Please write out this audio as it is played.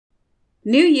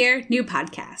New year, new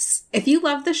podcasts. If you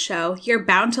love the show, you're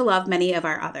bound to love many of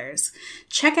our others.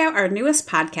 Check out our newest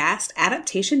podcast,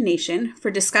 Adaptation Nation, for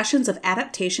discussions of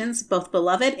adaptations both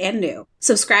beloved and new.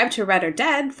 Subscribe to Read or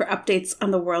Dead for updates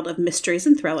on the world of mysteries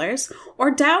and thrillers,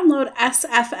 or download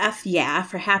SFF Yeah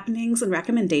for happenings and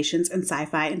recommendations in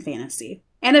sci-fi and fantasy.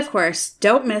 And of course,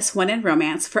 don't miss When in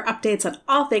Romance for updates on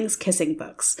all things kissing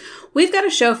books. We've got a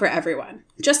show for everyone.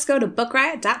 Just go to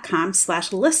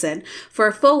bookriot.com/listen for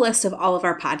a full list of all of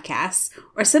our podcasts,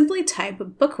 or simply type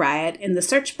Book Riot in the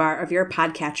search bar of your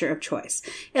podcatcher of choice.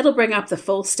 It'll bring up the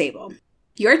full stable.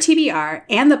 Your TBR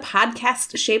and the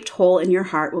podcast-shaped hole in your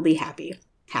heart will be happy.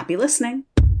 Happy listening.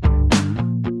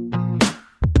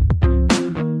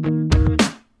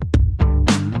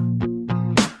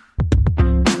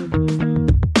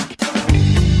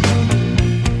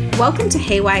 Welcome to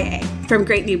Hey YA. From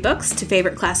great new books to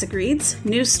favorite classic reads,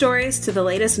 news stories to the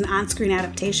latest in on-screen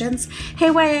adaptations, Hey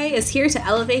YA is here to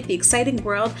elevate the exciting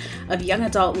world of young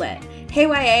adult lit. Hey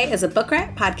YA is a Book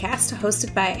Riot podcast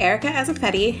hosted by Erica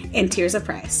Azzafetti and Tirza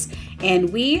Price,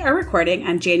 and we are recording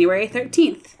on January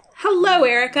 13th. Hello,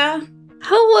 Erica.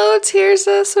 Hello,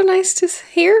 Tirza. So nice to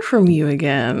hear from you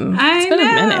again. It's been a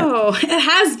minute. It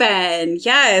has been.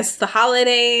 Yes, the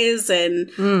holidays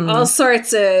and all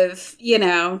sorts of,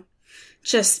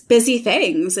 just busy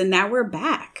things. And now we're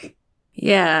back.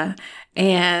 Yeah.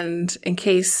 And in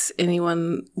case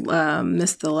anyone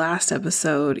missed the last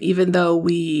episode, even though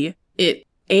it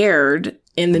aired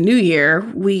in the new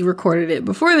year, we recorded it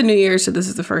before the new year. So this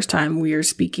is the first time we are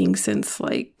speaking since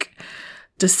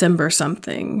December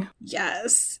something.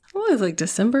 Yes. What was it,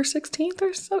 December 16th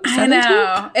or so? 17th? I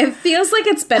know. It feels like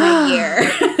it's been a year.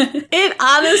 It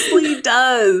honestly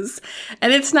does.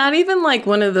 And it's not even like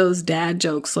one of those dad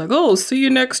jokes like, oh, see you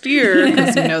next year.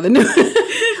 Because the new,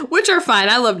 which are fine.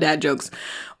 I love dad jokes.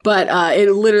 But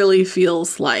it literally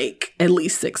feels like at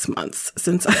least 6 months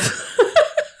since I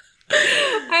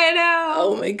know.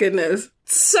 Oh my goodness.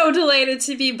 So delighted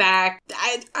to be back.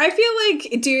 I feel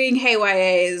like doing Hey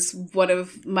YA is one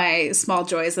of my small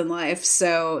joys in life,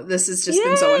 so this has just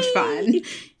been so much fun.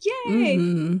 Yay!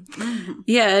 Mm-hmm.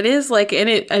 Yeah, it is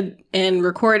and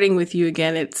recording with you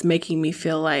again, it's making me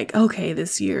feel like, okay,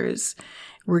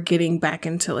 we're getting back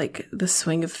into the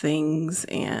swing of things,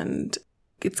 and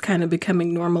it's kind of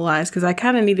becoming normalized because I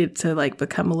kind of needed to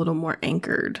become a little more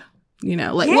anchored.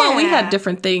 Well, we had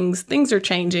different things. Things are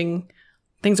changing.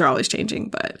 Things are always changing,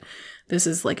 but this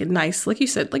is a nice, like you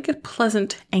said, a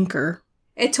pleasant anchor.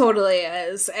 It totally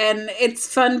is. And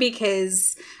it's fun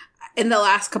because in the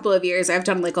last couple of years, I've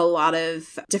done a lot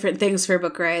of different things for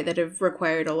Book Riot that have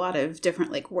required a lot of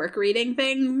different work reading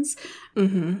things.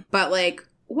 Mm-hmm. But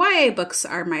YA books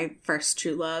are my first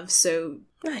true love. So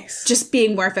nice. Just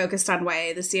being more focused on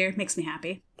YA this year makes me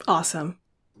happy. Awesome.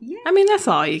 Yeah. I mean, that's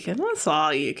all you can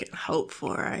hope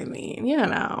for. I mean,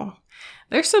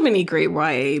 there's so many great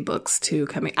YA books too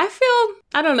coming. I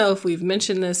don't know if we've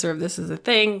mentioned this or if this is a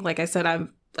thing. Like I said,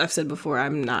 I've said before,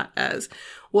 I'm not as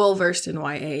well versed in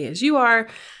YA as you are,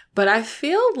 but I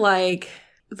feel like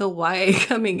the YA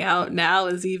coming out now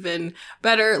is even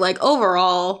better.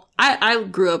 Overall, I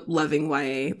grew up loving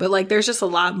YA, but there's just a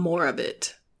lot more of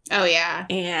it. Oh yeah.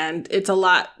 And it's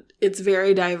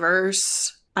very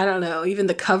diverse. I don't know. Even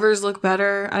the covers look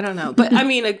better. I don't know. But I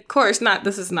mean, of course,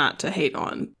 this is not to hate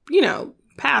on,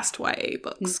 past YA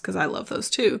books, because I love those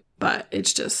too. But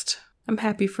it's just, I'm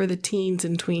happy for the teens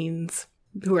and tweens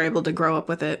who are able to grow up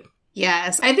with it.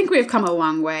 Yes, I think we've come a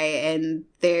long way, and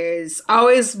there's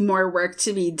always more work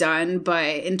to be done.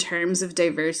 But in terms of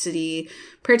diversity,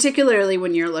 particularly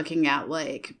when you're looking at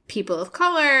people of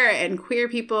color and queer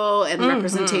people and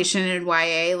representation in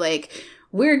YA,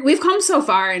 we've come so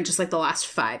far in just the last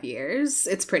 5 years.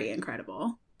 It's pretty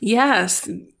incredible. Yes,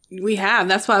 we have.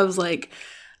 That's why I was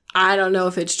I don't know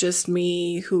if it's just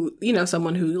me who,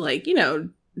 someone who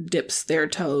dips their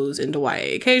toes into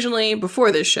YA occasionally. Before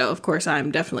this show, of course,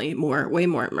 I'm definitely way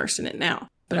more immersed in it now.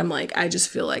 But I'm I just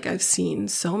feel like I've seen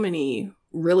so many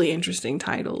really interesting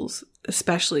titles,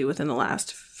 especially within the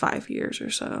last 5 years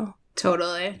or so.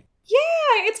 Totally.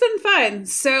 Yeah, it's been fun.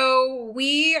 So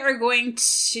we are going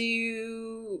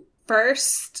to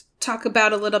first talk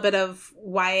about a little bit of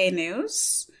YA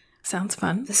news. Sounds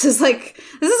fun. This is always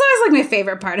my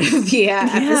favorite part of the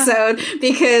episode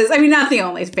because, not the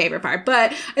only favorite part,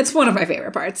 but it's one of my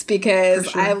favorite parts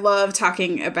because I love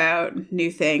talking about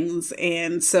new things.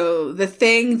 And so the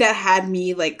thing that had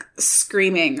me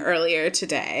screaming earlier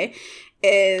today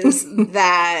is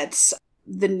that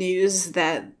the news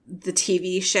that the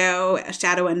TV show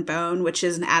Shadow and Bone, which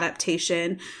is an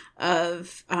adaptation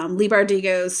of Leigh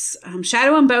Bardugo's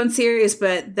Shadow and Bone series,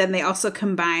 but then they also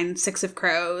combined Six of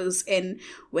Crows, and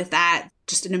with that,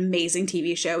 just an amazing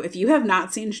TV show. If you have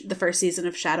not seen the first season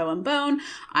of Shadow and Bone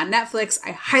on Netflix,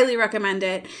 I highly recommend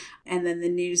it. And then the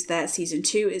news that season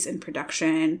 2 is in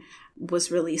production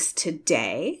was released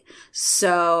today.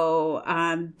 So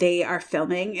they are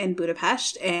filming in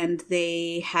Budapest, and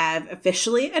they have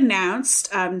officially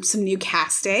announced some new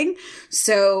casting.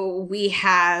 So we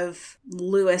have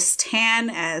Lewis Tan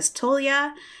as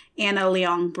Tolia, Anna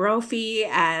Leong Brophy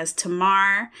as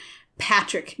Tamar,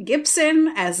 Patrick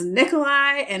Gibson as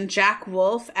Nikolai, and Jack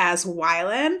Wolf as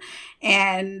Wylan.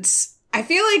 And I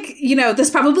feel like, you know, this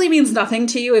probably means nothing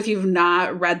to you if you've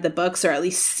not read the books or at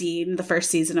least seen the first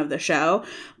season of the show.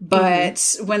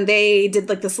 But when they did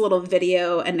like this little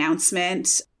video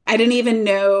announcement, I didn't even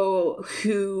know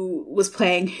who was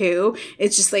playing who.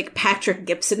 It's just like Patrick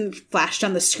Gibson flashed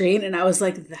on the screen, and I was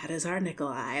like, that is our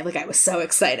Nikolai. Like, I was so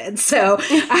excited. So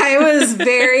I was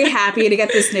very happy to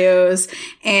get this news,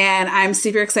 and I'm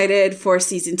super excited for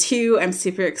season 2. I'm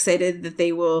super excited that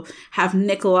they will have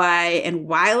Nikolai and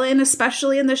Wylan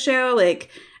especially in the show. Like,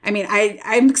 I mean,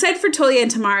 I'm excited for Tolia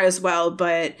and Tamara as well,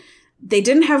 but they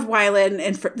didn't have Wylan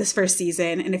in this first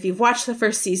season. And if you've watched the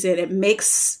first season, it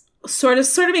makes sort of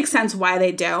makes sense why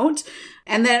they don't.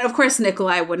 And then, of course,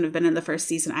 Nikolai wouldn't have been in the first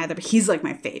season either, but he's like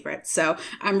my favorite. So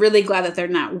I'm really glad that they're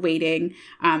not waiting.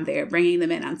 They're bringing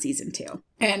them in on season 2.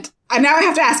 And now I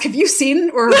have to ask, have you seen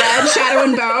or read Shadow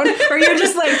and Bone? Or you're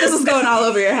just like, this is going all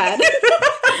over your head?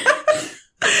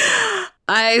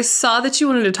 I saw that you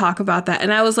wanted to talk about that,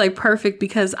 and I was like, perfect,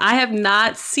 because I have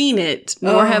not seen it,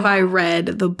 nor have I read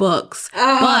the books.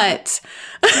 But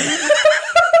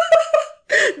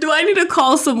do I need to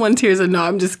call someone tears? No,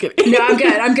 I'm just kidding. No, I'm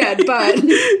good, but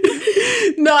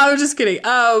no, I'm just kidding.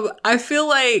 I feel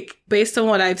like based on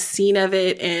what I've seen of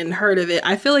it and heard of it,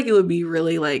 I feel like it would be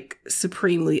really like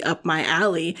supremely up my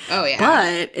alley. Oh yeah.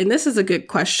 But, and this is a good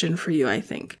question for you, I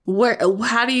think.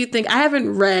 How do you think? I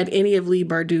haven't read any of Leigh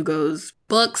Bardugo's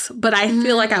books, but I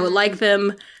feel like I would like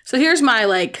them. So here's my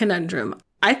like conundrum.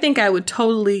 I think I would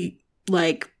totally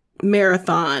like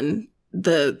marathon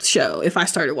the show if I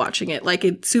started watching it. Like,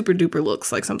 it super duper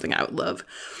looks like something I would love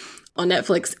on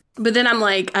Netflix. But then I'm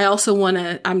like,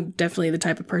 I'm definitely the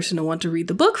type of person to want to read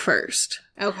the book first.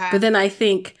 Okay. But then I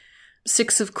think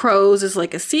Six of Crows is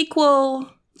like a sequel.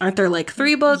 Aren't there like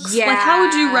 3 books? Yeah. Like, how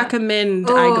would you recommend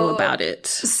I go about it?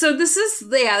 So this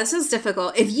is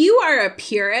difficult. If you are a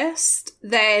purist,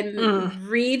 then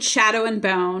read Shadow and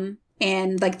Bone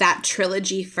and like that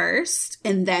trilogy first,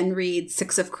 and then read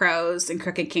Six of Crows and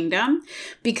Crooked Kingdom.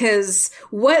 Because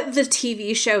what the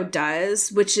TV show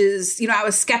does, which is, you know, I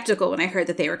was skeptical when I heard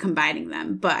that they were combining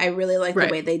them, but I really like the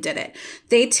way they did it.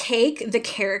 They take the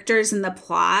characters in the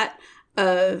plot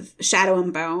of Shadow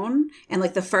and Bone, and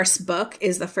like the first book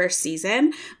is the first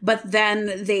season, but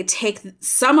then they take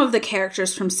some of the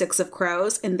characters from Six of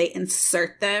Crows and they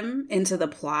insert them into the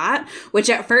plot, which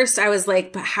at first I was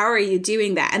like, but how are you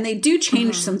doing that? And they do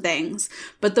change some things,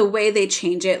 but the way they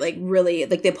change it, like really,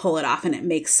 like they pull it off and it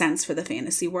makes sense for the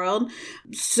fantasy world.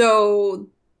 So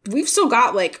we've still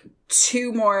got like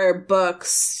 2 more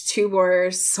books,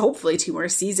 hopefully 2 more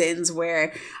seasons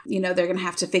where, you know, they're going to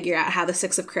have to figure out how the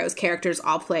Six of Crows characters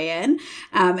all play in.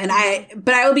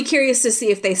 But I will be curious to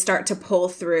see if they start to pull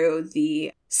through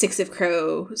the Six of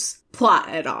Crows plot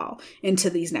at all into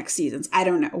these next seasons. I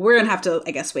don't know. We're going to have to,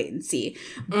 I guess, wait and see.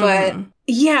 But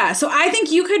yeah, so I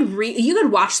think you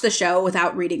could watch the show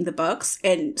without reading the books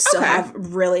and still have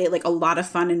really like a lot of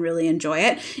fun and really enjoy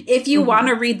it. If you want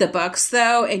to read the books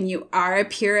though, and you are a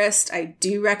purist, I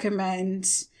do recommend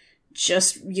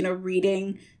just, you know,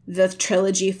 reading the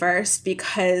trilogy first,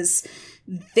 because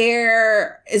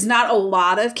there is not a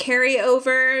lot of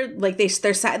carryover. Like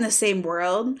they're set in the same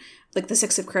world, like the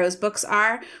Six of Crows books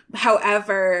are.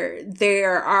 However,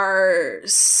 there are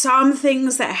some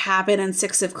things that happen in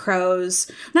Six of Crows,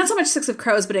 not so much Six of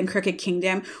Crows, but in Crooked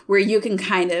Kingdom, where you can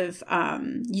kind of,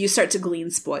 you start to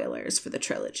glean spoilers for the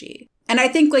trilogy. And I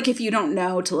think, like, if you don't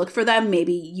know to look for them,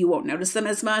 maybe you won't notice them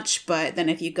as much. But then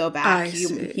if you go back,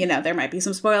 you know, there might be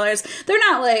some spoilers. They're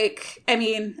not like, I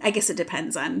mean, I guess it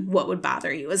depends on what would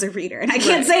bother you as a reader. And I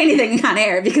can't say anything on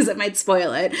air because it might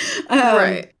spoil it.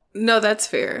 Right. No, that's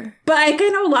fair. But I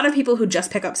know a lot of people who just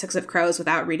pick up Six of Crows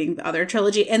without reading the other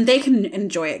trilogy, and they can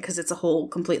enjoy it because it's a whole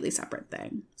completely separate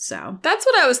thing. So that's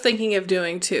what I was thinking of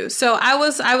doing too. So I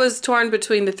was torn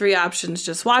between the 3 options,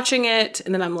 just watching it,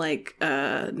 and then I'm like,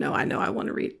 no, I know I want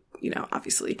to read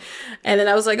obviously. And then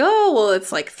I was like, oh, well,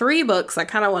 it's like 3 books. I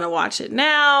kind of want to watch it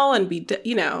now and be,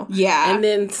 Yeah. And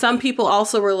then some people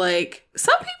also were like,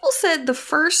 some people said the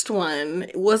first one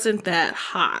wasn't that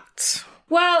hot.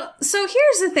 Well, so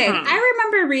here's the thing. I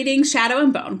remember reading Shadow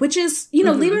and Bone, which is, Leigh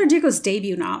Bardugo's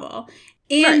debut novel.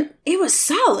 And it was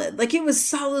solid. Like, it was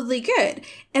solidly good.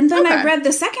 And then I read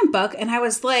the second book and I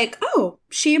was like, oh,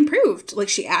 she improved. Like,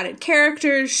 she added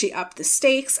characters, she upped the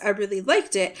stakes. I really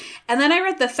liked it. And then I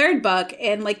read the third book,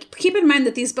 and like, keep in mind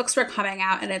that these books were coming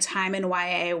out in a time in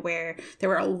YA where there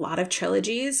were a lot of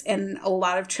trilogies and a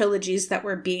lot of trilogies that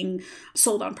were being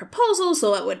sold on proposal.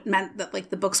 So it meant that like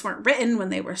the books weren't written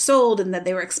when they were sold, and that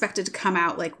they were expected to come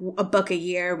out like a book a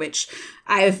year, which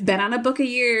I've been on a book a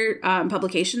year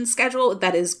publication schedule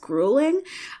that is grueling.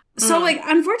 So, like,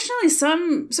 unfortunately,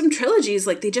 some trilogies,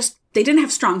 like, they didn't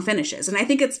have strong finishes. And I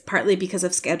think it's partly because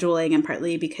of scheduling and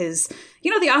partly because, the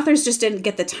authors just didn't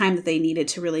get the time that they needed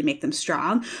to really make them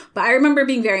strong. But I remember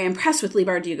being very impressed with Leigh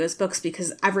Bardugo's books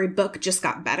because every book just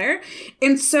got better.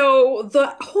 And so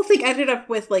the whole thing ended up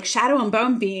with, like, Shadow and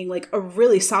Bone being, like, a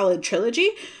really solid trilogy.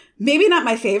 Maybe not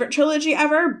my favorite trilogy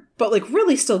ever, but like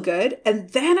really still good.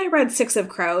 And then I read Six of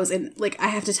Crows, and like, I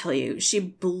have to tell you, she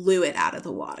blew it out of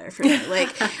the water for me. Like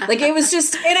it was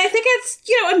just, and I think it's,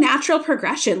 a natural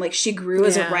progression. Like, she grew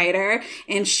as a writer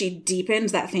and she deepened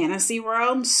that fantasy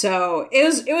world. So it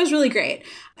was really great.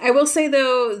 I will say,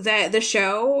 though, that the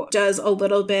show does a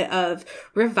little bit of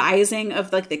revising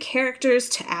of like the characters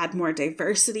to add more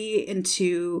diversity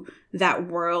into that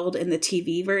world in the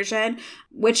TV version,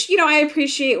 which, I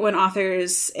appreciate when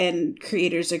authors and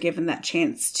creators are given that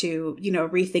chance to,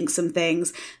 rethink some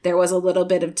things. There was a little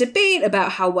bit of debate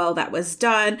about how well that was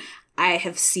done. I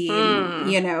have seen,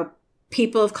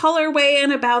 people of color weigh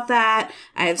in about that.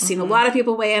 I have seen a lot of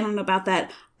people weigh in about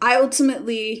that. I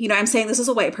ultimately, I'm saying this as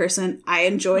a white person, I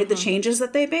enjoyed the changes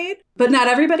that they made, but not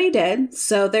everybody did.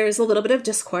 So there's a little bit of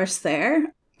discourse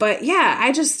there. But yeah,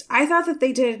 I thought that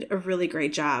they did a really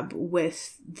great job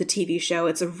with the TV show.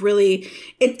 It's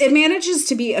it manages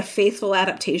to be a faithful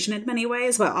adaptation in many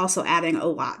ways, but also adding a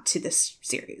lot to this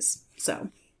series. So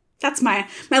that's my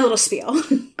little spiel.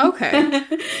 Okay.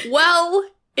 Well,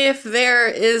 if there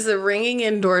is a ringing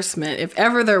endorsement, if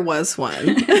ever there was one,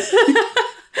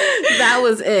 that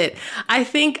was it. I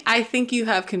think you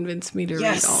have convinced me to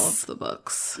read all of the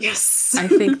books. Yes. I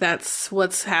think that's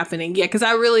what's happening. Yeah, because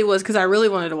I really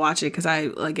wanted to watch it because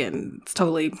it's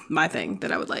totally my thing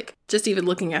that I would like. Just even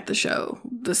looking at the show,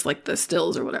 just like the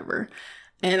stills or whatever.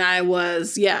 And I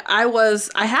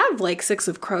have like Six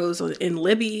of Crows in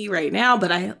Libby right now,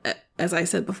 but as I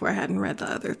said before, I hadn't read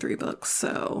the other 3 books,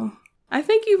 so I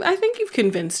think you've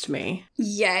convinced me.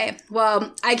 Yay.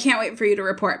 Well, I can't wait for you to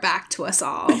report back to us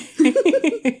all.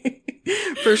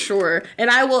 For sure. And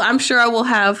I'm sure I will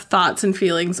have thoughts and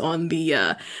feelings on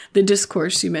the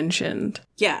discourse you mentioned.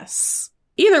 Yes.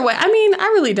 Either way, I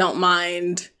really don't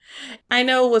mind. I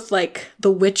know with like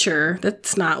The Witcher,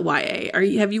 that's not YA.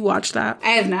 Have you watched that? I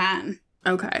have not.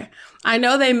 Okay. I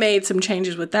know they made some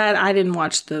changes with that. I didn't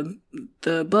watch the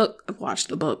book. Watch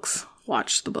the books.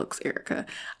 Watch the books, Erica.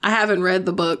 I haven't read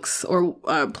the books or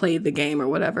played the game or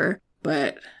whatever,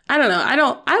 but I don't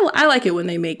know. I like it when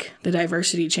they make the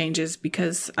diversity changes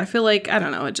because I feel like, I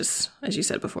don't know, it just, as you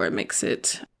said before, it makes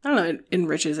it, I don't know, it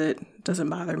enriches it. It doesn't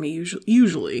bother me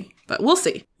usually, but we'll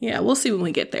see. Yeah, we'll see when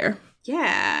we get there.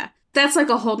 Yeah. That's like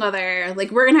a whole nother,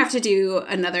 like, we're going to have to do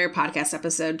another podcast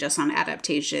episode just on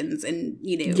adaptations and,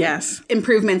 yes,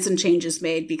 improvements and changes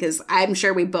made, because I'm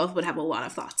sure we both would have a lot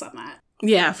of thoughts on that.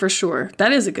 Yeah, for sure.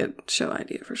 That is a good show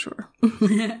idea for sure.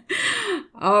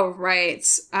 All right.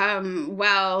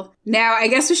 Well, now I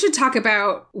guess we should talk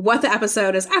about what the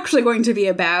episode is actually going to be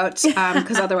about,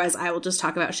 because otherwise I will just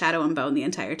talk about Shadow and Bone the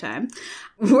entire time.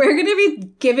 We're going to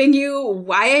be giving you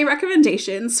YA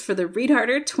recommendations for the Read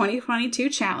Harder 2022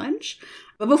 challenge.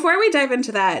 But before we dive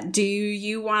into that, do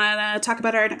you want to talk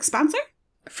about our next sponsor?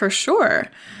 For sure.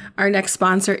 Our next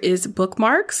sponsor is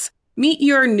Bookmarks. Meet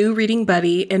your new reading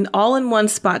buddy, an all-in-one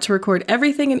spot to record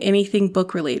everything and anything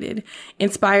book-related.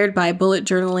 Inspired by bullet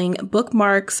journaling,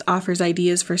 Bookmarks offers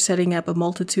ideas for setting up a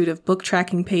multitude of book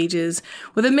tracking pages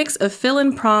with a mix of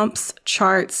fill-in prompts,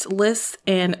 charts, lists,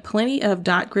 and plenty of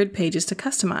dot grid pages to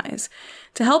customize.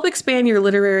 To help expand your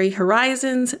literary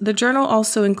horizons, the journal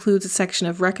also includes a section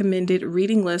of recommended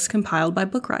reading lists compiled by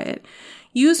Book Riot.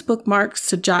 Use Bookmarks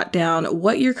to jot down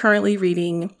what you're currently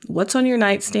reading, what's on your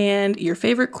nightstand, your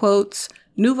favorite quotes,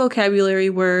 new vocabulary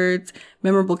words,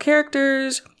 memorable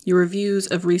characters, your reviews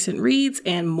of recent reads,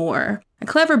 and more. A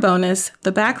clever bonus,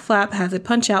 the back flap has a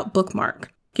punch-out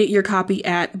bookmark. Get your copy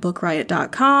at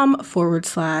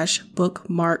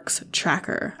bookriot.com/bookmarks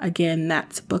tracker. Again,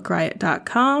 that's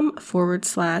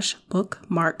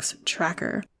bookriot.com/bookmarks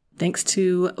tracker. Thanks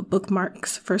to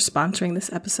Bookmarks for sponsoring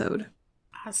this episode.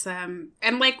 Awesome.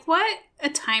 And like, what a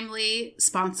timely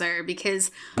sponsor, because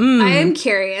I am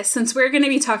curious, since we're going to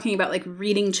be talking about like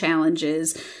reading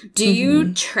challenges, do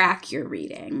you track your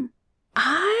reading?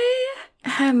 I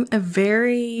am a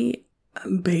very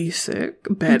basic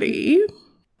Betty.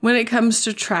 When it comes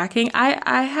to tracking,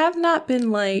 I have not been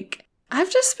like,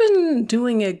 I've just been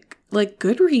doing it like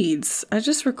Goodreads. I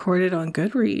just recorded on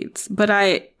Goodreads, but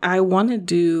I want to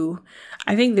do,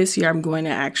 I think this year I'm going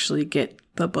to actually get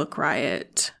the Book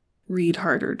Riot Read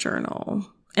Harder journal.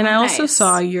 And I also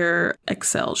saw your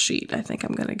Excel sheet. I think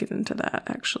I'm going to get into that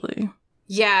actually.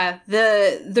 Yeah,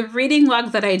 the reading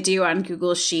log that I do on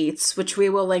Google Sheets, which we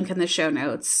will link in the show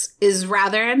notes, is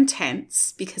rather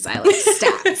intense because I like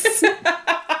stats.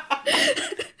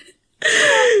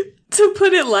 To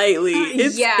put it lightly,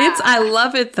 it's I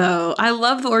love it though. I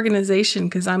love the organization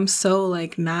because I'm so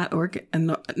like not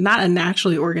a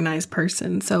naturally organized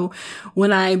person. So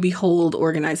when I behold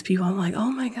organized people, I'm like,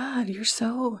 oh my God, you're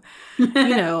so,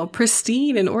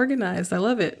 pristine and organized. I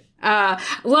love it.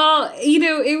 Well,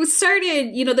 it was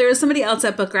started, there was somebody else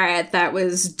at Book Riot that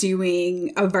was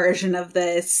doing a version of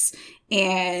this.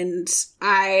 And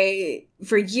I,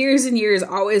 for years and years,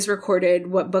 always recorded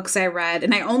what books I read.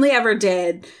 And I only ever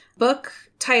did book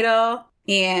title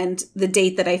and the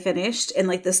date that I finished in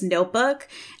like this notebook.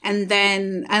 And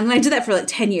then I did that for like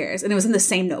 10 years and it was in the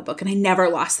same notebook and I never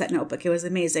lost that notebook. It was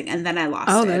amazing. And then I lost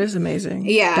it. Oh, that is amazing.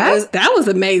 Yeah. That was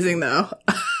amazing though.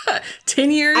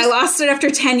 10 years? I lost it after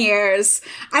 10 years.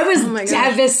 I was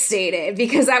devastated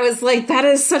because I was like, that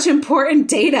is such important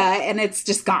data and it's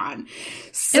just gone.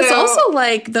 So, it's also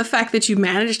like the fact that you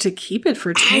managed to keep it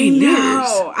for 10 years.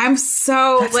 I'm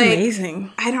so That's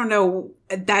amazing. I don't know.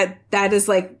 That is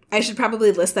like, I should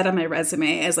probably list that on my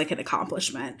resume as like an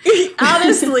accomplishment.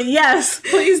 Honestly, yes.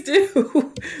 Please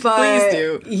do. Please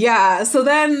do. Yeah. So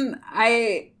then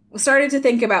I started to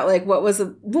think about like what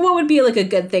would be like a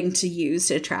good thing to use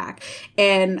to track.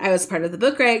 And I was part of the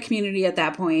Book Riot community at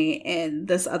that point, and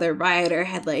this other rioter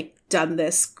had like done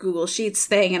this Google Sheets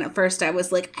thing. And at first I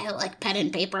was like, I like pen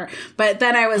and paper. But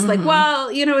then I was like, well,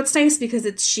 it's nice because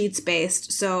it's Sheets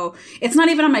based. So it's not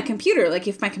even on my computer. Like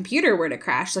if my computer were to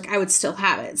crash, like I would still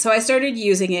have it. So I started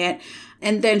using it.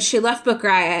 And then she left Book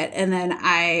Riot. And then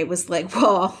I was like,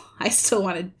 well, I still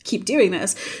want to keep doing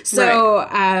this. So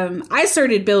I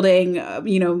started building, a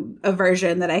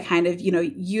version that I kind of,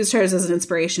 used hers as an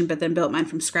inspiration, but then built mine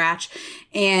from scratch.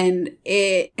 And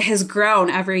it has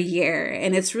grown every year.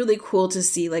 And it's really cool to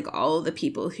see like all of the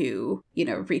people who,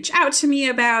 reach out to me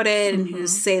about it and who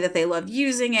say that they love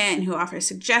using it and who offer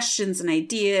suggestions and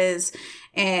ideas.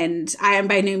 And I am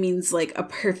by no means like a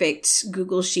perfect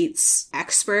Google Sheets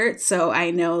expert. So I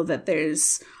know that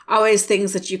there's always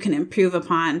things that you can improve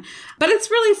upon, but it's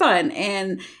really fun.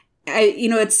 And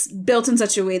it's built in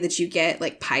such a way that you get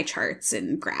like pie charts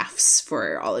and graphs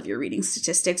for all of your reading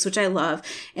statistics, which I love.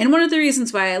 And one of the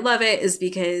reasons why I love it is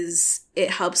because it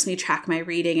helps me track my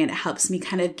reading and it helps me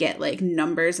kind of get like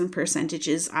numbers and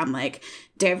percentages on like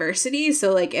diversity.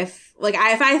 So like if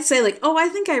I say like, oh, I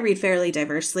think I read fairly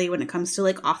diversely when it comes to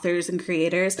like authors and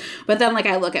creators, but then like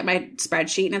I look at my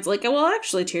spreadsheet and it's like, well,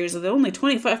 actually, Tears, the only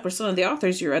 25% of the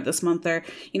authors you read this month are,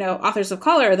 authors of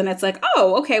color. Then it's like,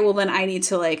 oh, okay, well then I need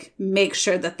to like make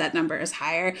sure that number is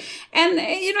higher. And,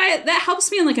 that helps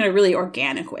me in like in a really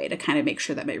organic way to kind of make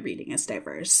sure that my reading is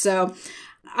diverse. So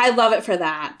I love it for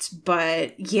that.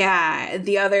 But yeah,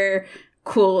 the other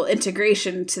cool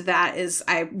integration to that is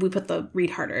we put the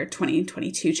Read Harder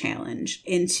 2022 challenge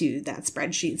into that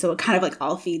spreadsheet. So it kind of like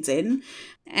all feeds in.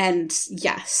 And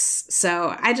yes,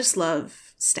 so I just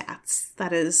love stats.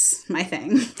 That is my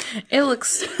thing. It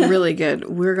looks really good.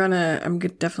 I'm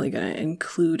definitely going to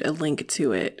include a link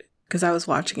to it because I was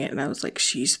watching it and I was like,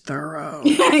 she's thorough.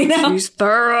 I know. She's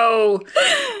thorough.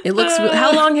 It looks,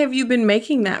 how long have you been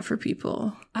making that for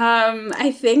people?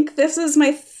 I think this is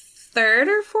my third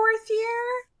or fourth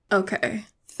year. Okay.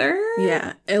 Third?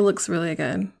 Yeah, it looks really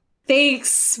good.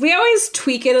 Thanks. We always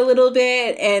tweak it a little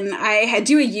bit, and I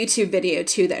do a YouTube video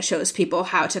too that shows people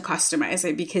how to customize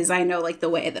it because I know like the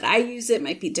way that I use it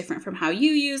might be different from how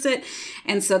you use it.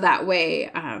 And so that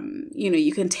way,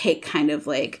 you can take kind of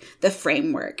like the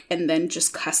framework and then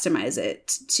just customize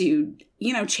it to,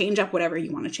 change up whatever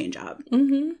you want to change up.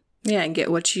 Mm-hmm. Yeah, and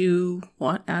get what you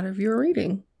want out of your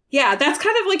reading. Yeah, that's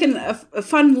kind of like a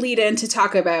fun lead in to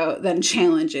talk about then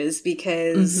challenges,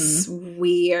 because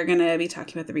we are going to be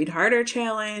talking about the Read Harder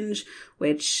Challenge,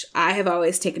 which I have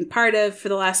always taken part of for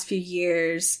the last few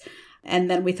years. And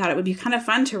then we thought it would be kind of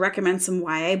fun to recommend some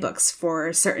YA books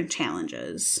for certain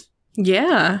challenges.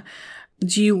 Yeah.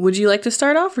 Would you like to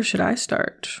start off, or should I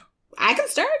start? I can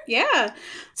start, yeah.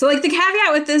 So, like, the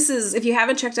caveat with this is, if you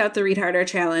haven't checked out the Read Harder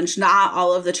Challenge, not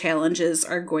all of the challenges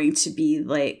are going to be,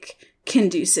 like,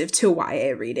 conducive to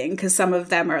YA reading, because some of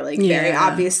them are, like, very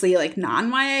obviously, like,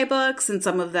 non-YA books, and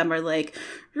some of them are, like,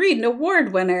 read an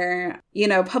award winner, you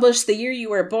know, published the year you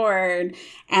were born,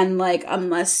 and, like,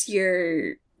 unless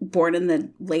you're born in the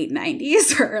late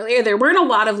 90s or earlier, there weren't a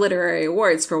lot of literary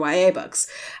awards for YA books.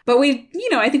 But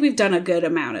I think we've done a good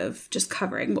amount of just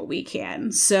covering what we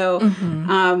can. So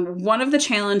one of the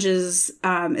challenges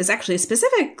is actually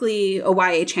specifically a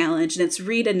YA challenge, and it's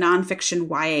read a nonfiction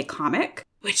YA comic,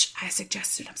 which I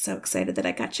suggested. I'm so excited that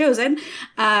I got chosen.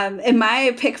 And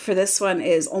my pick for this one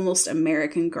is Almost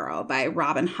American Girl by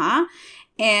Robin Ha.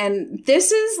 And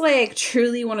this is, like,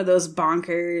 truly one of those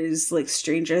bonkers, like,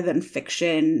 stranger than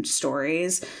fiction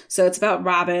stories. So it's about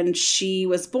Robin. She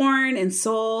was born in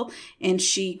Seoul, and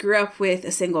she grew up with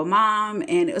a single mom.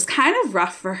 And it was kind of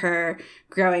rough for her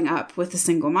growing up with a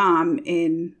single mom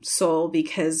in Seoul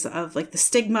because of, like, the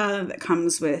stigma that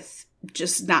comes with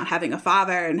just not having a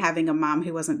father and having a mom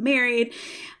who wasn't married.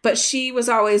 But she was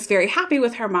always very happy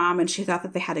with her mom, and she thought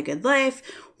that they had a good life.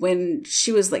 When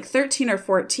she was like 13 or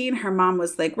 14, her mom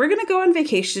was like, we're going to go on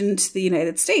vacation to the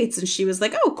United States. And she was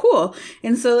like, oh, cool.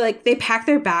 And so, like, they packed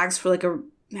their bags for like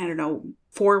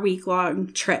 4-week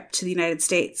long trip to the United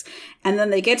States. And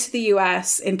then they get to the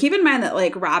US, and keep in mind that,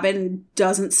 like, Robin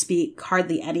doesn't speak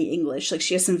hardly any English. Like,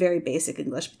 she has some very basic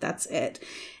English, but that's it.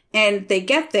 And they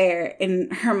get there,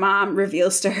 and her mom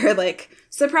reveals to her, like,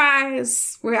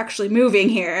 surprise, we're actually moving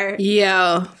here.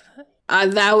 Yeah,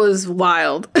 that was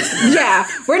wild. Yeah,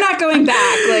 we're not going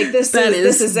back. Like, this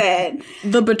is it.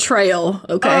 The betrayal,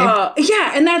 okay?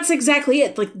 Yeah, and that's exactly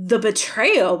it. Like, the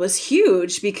betrayal was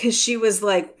huge, because she was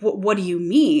like, what do you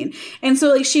mean? And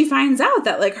so, like, she finds out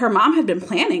that, like, her mom had been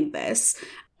planning this.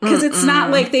 Because it's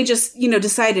not like they just,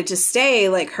 decided to stay.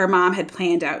 Like, her mom had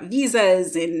planned out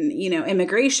visas and,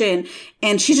 immigration,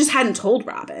 and she just hadn't told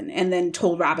Robin, and then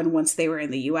told Robin once they were in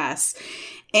the US.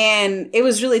 And it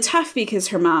was really tough because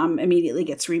her mom immediately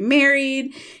gets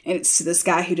remarried, and it's to this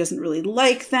guy who doesn't really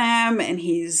like them, and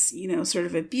he's, sort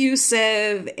of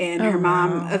abusive, and her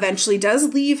mom eventually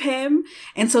does leave him.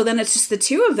 And so then it's just the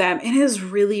two of them, and it is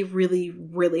really, really,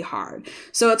 really hard.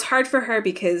 So it's hard for her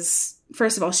because,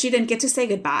 first of all, she didn't get to say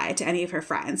goodbye to any of her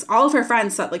friends. All of her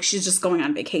friends thought, like, she's just going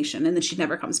on vacation, and then she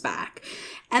never comes back.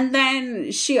 And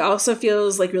then she also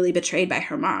feels, like, really betrayed by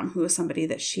her mom, who was somebody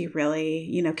that she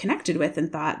really, connected with and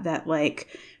thought that, like,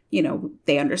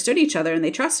 they understood each other and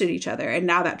they trusted each other. And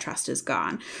now that trust is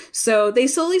gone. So they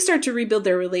slowly start to rebuild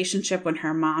their relationship when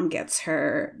her mom gets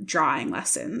her drawing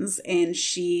lessons, and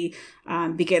she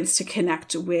begins to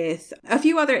connect with a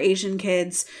few other Asian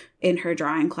kids in her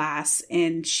drawing class,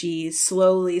 and she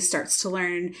slowly starts to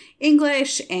learn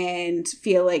English and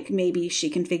feel like maybe she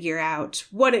can figure out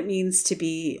what it means to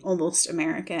be almost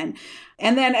American.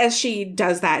 And then as she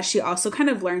does that, she also kind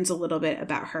of learns a little bit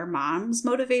about her mom's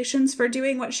motivations for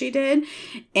doing what she did.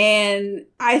 And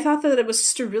I thought that it was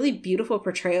just a really beautiful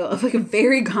portrayal of, like, a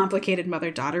very complicated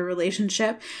mother-daughter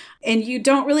relationship. And you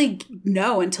don't really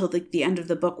know until, like, the end of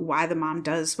the book why the mom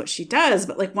does what she does.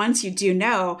 But, like, once you do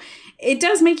know, it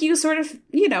does make you sort of,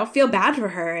 feel bad for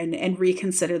her and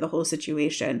reconsider the whole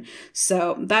situation.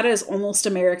 So that is Almost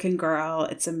American Girl.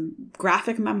 It's a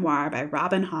graphic memoir by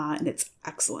Robin Ha, and it's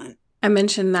excellent. I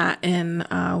mentioned that in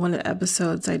one of the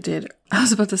episodes I did, I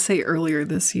was about to say earlier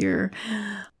this year.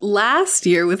 Last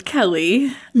year with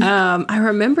Kelly, I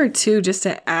remember, too, just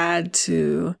to add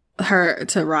to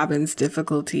Robin's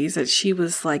difficulties, that she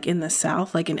was, like, in the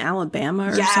South, like in Alabama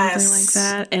or something like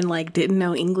that, and, like, didn't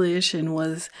know English and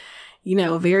was,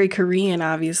 very Korean,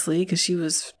 obviously, because she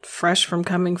was fresh from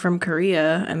coming from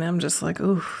Korea. And I'm just like,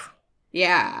 ooh.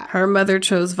 Yeah. Her mother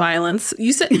chose violence.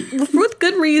 You said with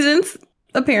good reasons,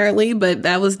 apparently, but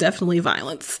that was definitely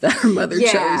violence that her mother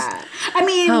chose. I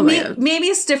mean, maybe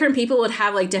it's different people would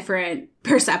have, like, different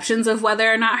perceptions of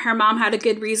whether or not her mom had a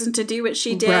good reason to do what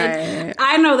she did. Right.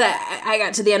 I know that I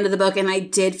got to the end of the book and I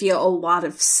did feel a lot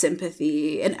of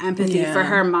sympathy and empathy for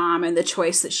her mom and the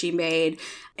choice that she made.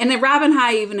 And then Robin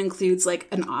Ha even includes, like,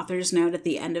 an author's note at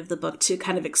the end of the book to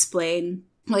kind of explain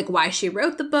like why she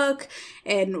wrote the book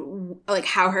and like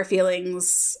how her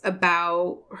feelings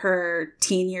about her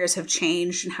teen years have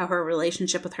changed and how her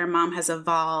relationship with her mom has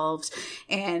evolved.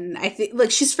 And I think like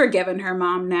she's forgiven her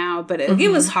mom now, but it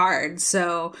was hard.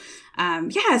 So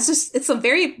it's a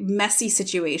very messy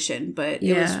situation, but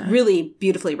it was really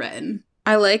beautifully written.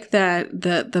 I like that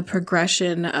the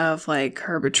progression of like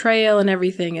her betrayal and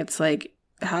everything. It's like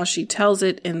how she tells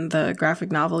it in the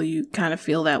graphic novel, you kind of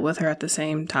feel that with her at the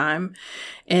same time.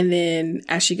 And then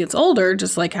as she gets older,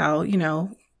 just like how, you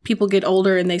know, people get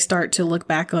older and they start to look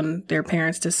back on their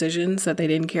parents' decisions that they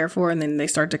didn't care for, and then they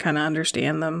start to kind of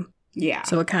understand them. Yeah.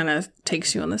 So it kind of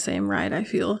takes you on the same ride, I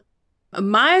feel.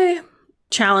 My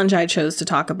challenge I chose to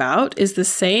talk about is the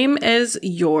same as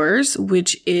yours,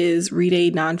 which is read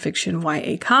a nonfiction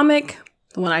YA comic.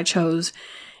 The one I chose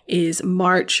is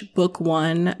March Book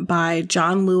 1 by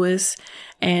John Lewis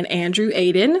and Andrew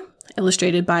Aiden,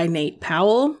 illustrated by Nate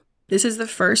Powell. This is the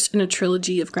first in a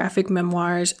trilogy of graphic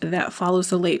memoirs that follows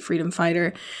the late freedom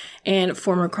fighter and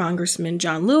former Congressman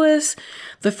John Lewis.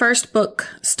 The first book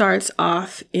starts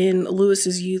off in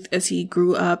Lewis's youth as he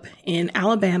grew up in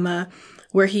Alabama,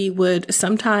 where he would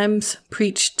sometimes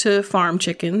preach to farm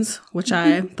chickens, which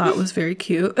I thought was very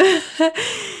cute.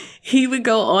 He would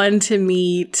go on to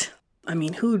meet, I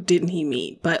mean, who didn't he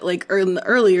meet? But like in the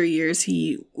earlier years,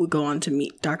 he would go on to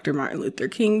meet Dr. Martin Luther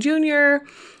King Jr.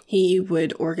 He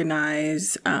would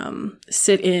organize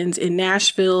sit-ins in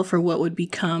Nashville for what would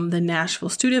become the Nashville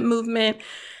Student Movement.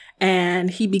 And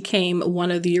he became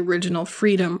one of the original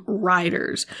Freedom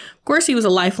Riders. Of course, he was a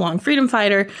lifelong freedom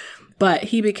fighter, but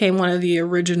he became one of the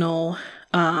original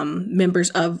members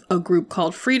of a group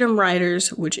called Freedom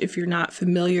Riders, which, if you're not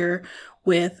familiar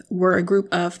with, were a group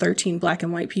of 13 Black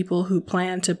and white people who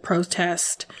planned to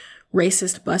protest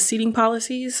racist bus seating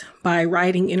policies by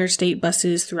riding interstate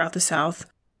buses throughout the South.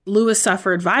 Lewis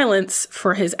suffered violence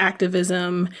for his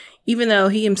activism, even though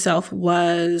he himself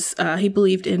was, he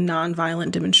believed in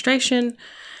nonviolent demonstration.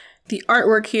 The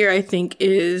artwork here, I think,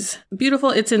 is beautiful.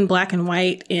 It's in black and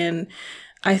white, and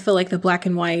I feel like the black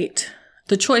and white,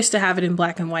 the choice to have it in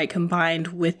black and white combined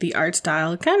with the art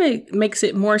style kind of makes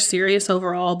it more serious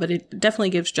overall, but it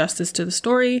definitely gives justice to the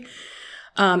story.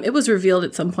 It was revealed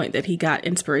at some point that he got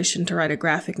inspiration to write a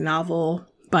graphic novel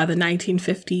by the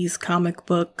 1950s comic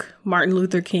book Martin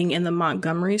Luther King and the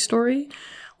Montgomery Story,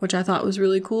 which I thought was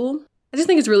really cool. I just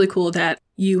think it's really cool that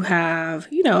you have,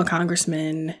 you know, a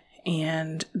congressman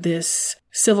and this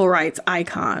civil rights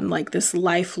icon, like this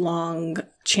lifelong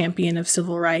champion of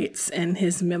civil rights, and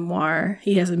his memoir.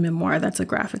 He has a memoir that's a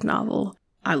graphic novel.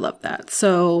 I love that.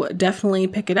 So definitely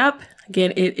pick it up.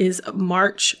 Again, it is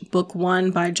March Book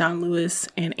 1 by John Lewis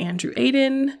and Andrew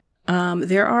Aiden.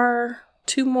 There are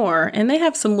 2 more, and they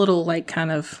have some little they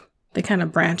kind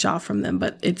of branch off from them,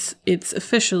 but it's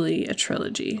officially a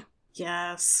trilogy.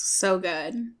 Yes, so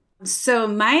good. So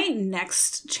my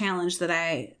next challenge that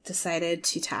I decided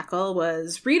to tackle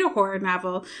was read a horror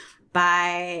novel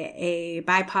by a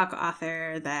BIPOC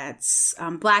author that's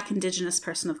Black, Indigenous,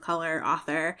 person of color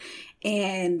author.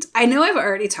 And I know I've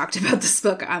already talked about this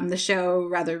book on the show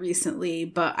rather recently,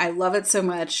 but I love it so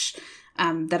much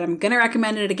that I'm going to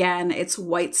recommend it again. It's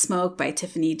White Smoke by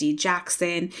Tiffany D.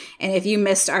 Jackson. And if you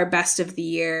missed our Best of the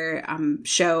Year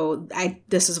show,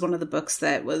 this is one of the books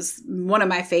that was one of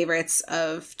my favorites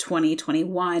of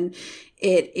 2021.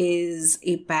 It is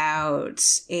about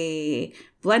a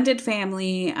blended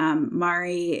family.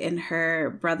 Mari and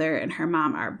her brother and her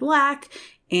mom are Black,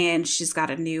 and she's got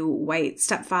a new white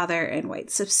stepfather and white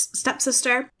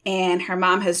stepsister. And her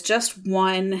mom has just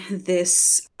won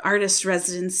this artist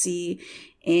residency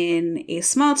in a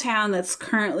small town that's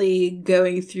currently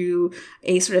going through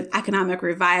a sort of economic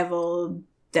revival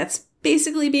that's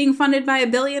basically being funded by a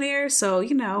billionaire. So,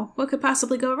 you know, what could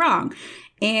possibly go wrong?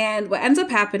 And what ends up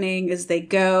happening is they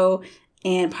go,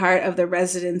 and part of the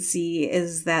residency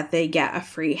is that they get a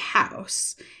free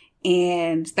house.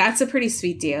 And that's a pretty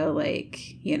sweet deal,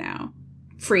 like, you know,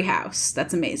 free house.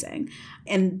 That's amazing.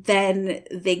 And then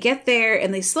they get there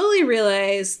and they slowly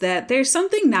realize that there's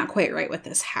something not quite right with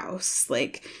this house.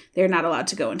 Like, they're not allowed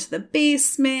to go into the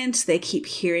basement. They keep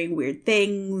hearing weird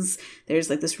things. There's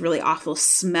like this really awful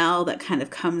smell that kind of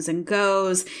comes and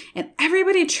goes. And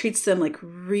everybody treats them like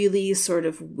really sort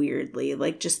of weirdly,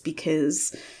 like just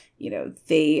because, you know,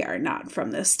 they are not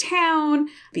from this town,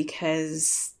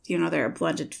 because, you know, they're a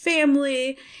blended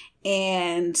family.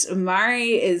 And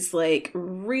Mari is like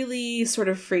really sort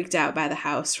of freaked out by the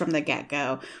house from the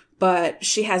get-go. But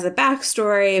she has a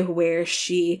backstory where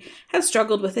she has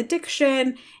struggled with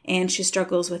addiction and she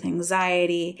struggles with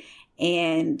anxiety.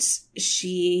 And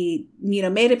she,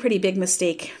 made a pretty big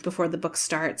mistake before the book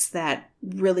starts that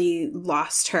really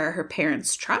lost her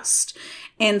parents' trust.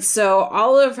 And so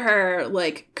all of her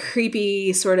like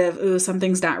creepy sort of, ooh,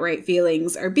 something's not right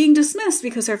feelings are being dismissed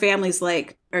because her family's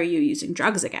like, are you using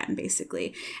drugs again,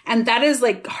 basically? And that is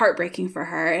like heartbreaking for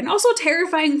her and also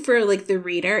terrifying for like the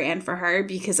reader and for her,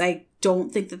 because I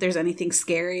don't think that there's anything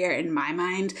scarier in my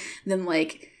mind than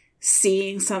like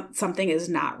seeing something is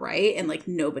not right and like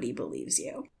nobody believes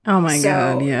you. Oh my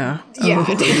God. Yeah.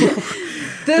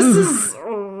 This is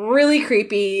really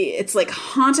creepy. It's like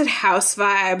haunted house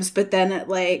vibes, but then it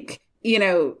like,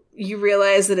 you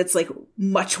realize that it's like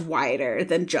much wider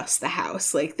than just the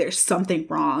house. Like there's something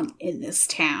wrong in this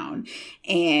town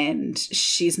and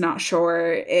she's not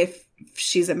sure if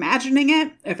she's imagining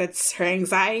it, if it's her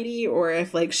anxiety, or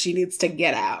if like she needs to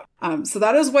get out. So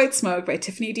that is White Smoke by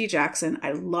Tiffany D. Jackson.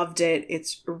 I loved it.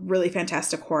 It's a really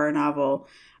fantastic horror novel.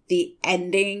 The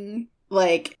ending,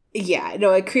 like,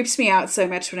 it creeps me out so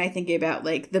much when I think about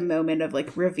like the moment of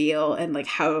like reveal and like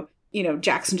how,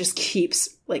 Jackson just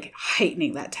keeps like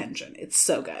heightening that tension. It's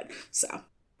so good. So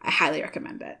I highly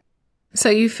recommend it.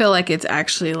 So you feel like it's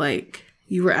actually like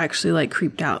you were actually like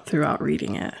creeped out throughout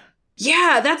reading it?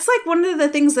 Yeah, that's like one of the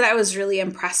things that I was really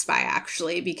impressed by,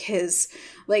 actually, because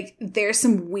like there's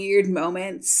some weird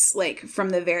moments like from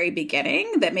the very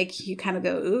beginning that make you kind of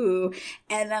go, ooh.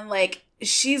 And then like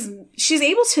she's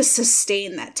able to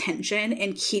sustain that tension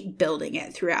and keep building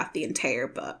it throughout the entire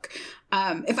book.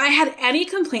 If I had any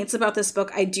complaints about this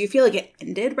book, I do feel like it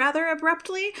ended rather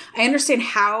abruptly. I understand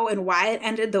how and why it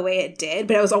ended the way it did,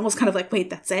 but I was almost kind of like, wait,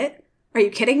 that's it? Are you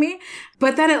kidding me?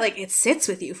 But then it sits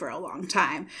with you for a long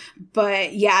time.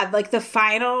 But yeah, like the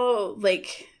final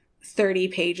 30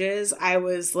 pages, I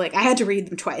was like, I had to read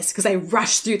them twice because I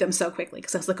rushed through them so quickly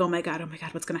because I was like, oh my God,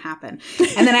 what's going to happen?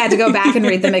 And then I had to go back and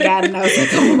read them again. And I was like,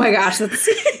 oh my gosh,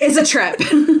 it's a trip.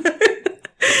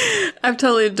 I've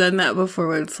totally done that before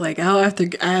where it's like, oh, I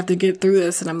have to get through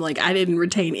this. And I'm like, I didn't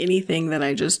retain anything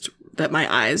that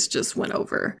my eyes just went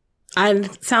over.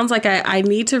 Sounds like I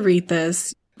need to read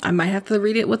this. I might have to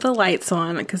read it with the lights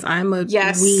on because I'm a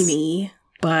weenie,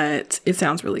 but it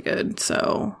sounds really good.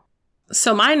 So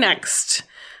my next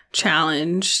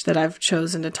challenge that I've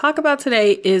chosen to talk about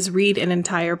today is read an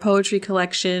entire poetry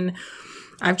collection.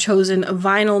 I've chosen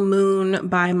Vinyl Moon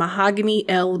by Mahogany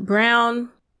L. Browne.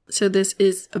 So this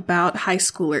is about high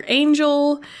schooler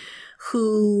Angel,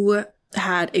 who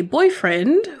had a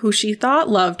boyfriend who she thought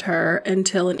loved her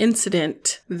until an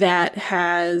incident that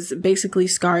has basically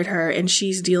scarred her, and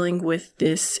she's dealing with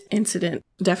this incident.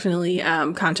 Definitely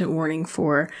content warning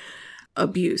for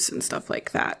abuse and stuff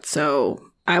like that.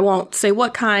 So I won't say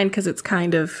what kind because it's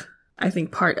kind of, I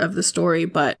think, part of the story,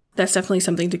 but that's definitely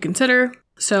something to consider.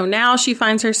 So now she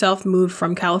finds herself moved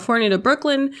from California to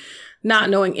Brooklyn, not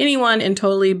knowing anyone and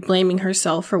totally blaming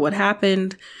herself for what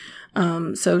happened.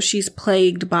 So she's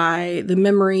plagued by the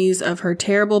memories of her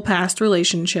terrible past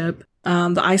relationship,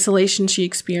 the isolation she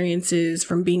experiences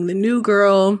from being the new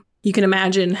girl. You can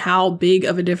imagine how big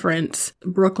of a difference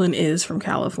Brooklyn is from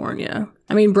California.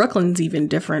 I mean, Brooklyn's even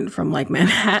different from like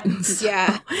Manhattan. So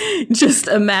yeah. Just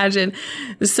imagine.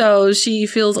 So she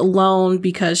feels alone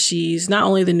because she's not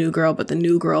only the new girl, but the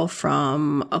new girl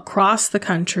from across the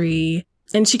country.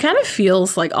 And she kind of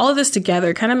feels like all of this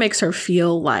together kind of makes her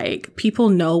feel like people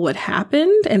know what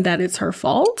happened and that it's her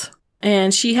fault.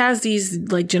 And she has these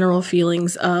like general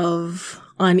feelings of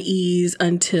unease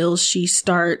until she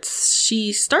starts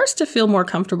to feel more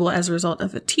comfortable as a result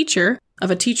of a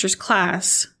teacher's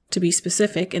class, to be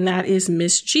specific. And that is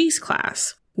Miss G's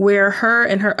class, where her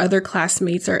and her other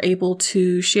classmates are able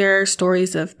to share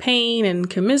stories of pain and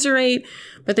commiserate,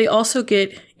 but they also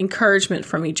get encouragement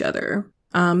from each other.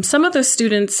 Some of the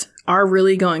students are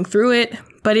really going through it,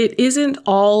 but it isn't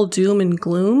all doom and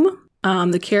gloom.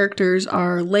 The characters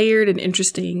are layered and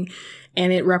interesting,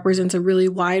 and it represents a really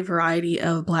wide variety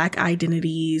of Black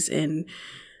identities and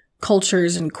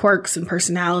cultures and quirks and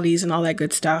personalities and all that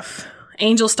good stuff.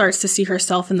 Angel starts to see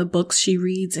herself in the books she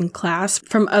reads in class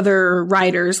from other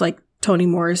writers like Toni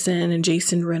Morrison and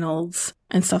Jason Reynolds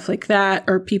and stuff like that,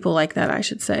 or people like that, I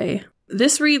should say.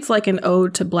 This reads like an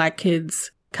ode to Black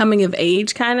kids coming of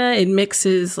age, kind of. It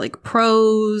mixes like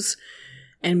prose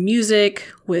and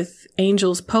music with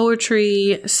Angel's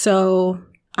poetry. So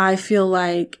I feel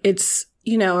like it's,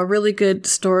 a really good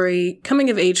story, coming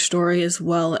of age story, as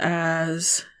well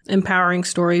as empowering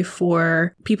story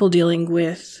for people dealing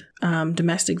with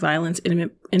domestic violence,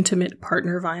 intimate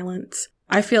partner violence.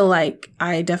 I feel like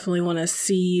I definitely want to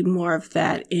see more of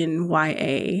that in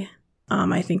YA.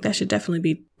 I think that should definitely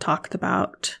be talked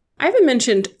about. I haven't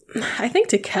mentioned, I think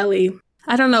to Kelly,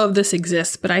 I don't know if this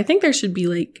exists, but I think there should be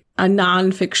like a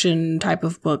nonfiction type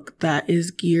of book that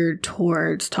is geared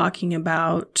towards talking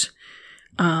about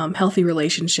healthy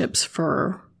relationships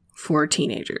for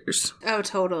teenagers. Oh,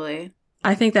 totally.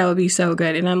 I think that would be so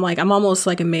good. And I'm almost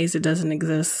like amazed it doesn't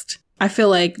exist. I feel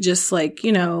like just like,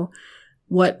 you know,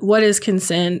 what is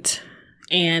consent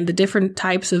and the different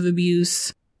types of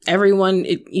abuse. Everyone,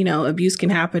 abuse can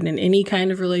happen in any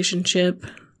kind of relationship.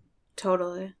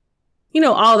 Totally. You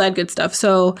know, all that good stuff.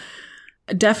 So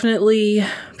definitely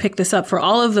pick this up for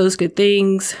all of those good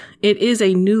things. It is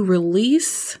a new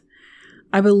release.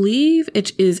 I believe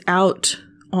it is out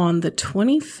on the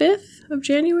 25th of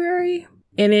January.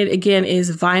 And it, again,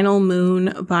 is Vinyl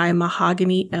Moon by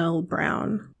Mahogany L.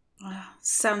 Browne. Wow,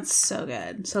 sounds so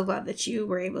good. So glad that you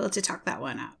were able to talk that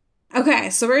one out. Okay,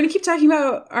 so we're going to keep talking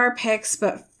about our picks,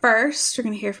 but first we're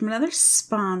going to hear from another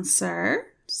sponsor.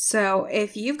 So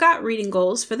if you've got reading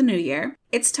goals for the new year,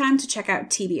 it's time to check out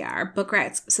TBR, Book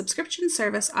Right's subscription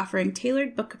service offering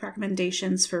tailored book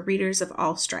recommendations for readers of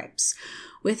all stripes.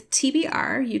 With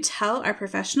TBR, you tell our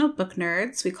professional book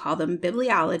nerds, we call them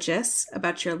bibliologists,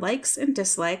 about your likes and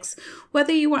dislikes,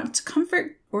 whether you want to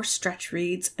comfort or stretch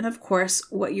reads, and of course,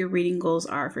 what your reading goals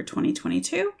are for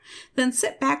 2022. Then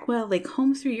sit back while they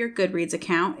comb through your Goodreads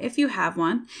account, if you have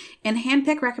one, and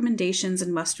handpick recommendations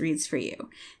and must-reads for you.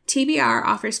 TBR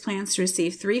offers plans to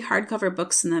receive 3 hardcover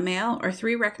books in the mail or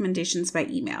 3 recommendations by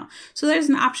email. So there's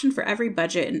an option for every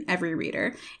budget and every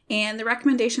reader, and the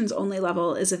recommendations only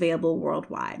level is available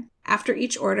worldwide. After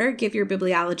each order, give your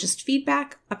bibliologist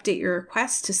feedback, update your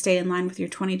request to stay in line with your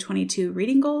 2022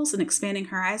 reading goals and expanding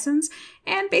horizons,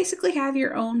 and basically have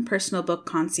your own personal book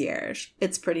concierge.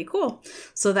 It's pretty cool.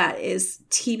 So that is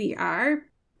TBR,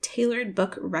 Tailored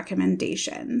Book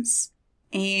Recommendations.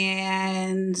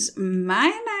 And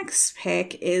my next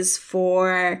pick is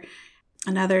for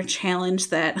another challenge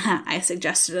that I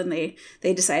suggested and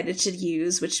they decided to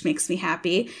use, which makes me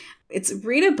happy. It's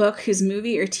read a book whose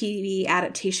movie or TV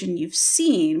adaptation you've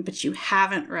seen, but you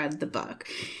haven't read the book.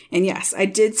 And yes, I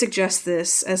did suggest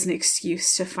this as an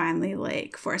excuse to finally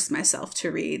force myself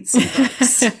to read some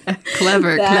books.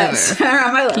 Clever. Are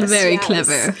on my list. Very yes.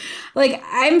 clever.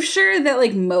 I'm sure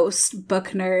that most book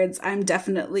nerds, I'm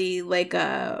definitely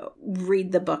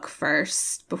read the book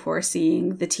first before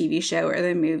seeing the TV show or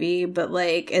the movie. But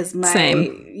as my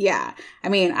Same. Yeah, I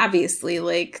mean, obviously,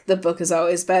 the book is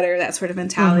always better. That sort of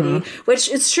mentality, which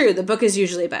it's true. The book is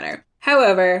usually better.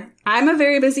 However, I'm a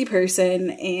very busy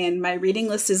person, and my reading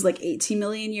list is 18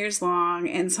 million years long,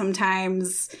 and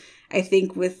sometimes I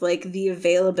think with the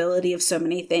availability of so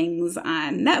many things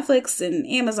on Netflix and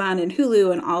Amazon and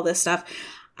Hulu and all this stuff,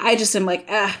 I just am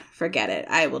forget it.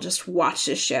 I will just watch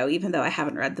this show, even though I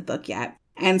haven't read the book yet.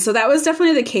 And so that was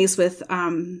definitely the case with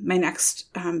my next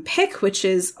pick, which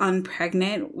is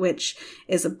Unpregnant, which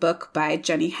is a book by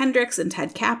Jenny Hendricks and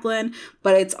Ted Kaplan,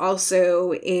 but it's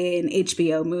also an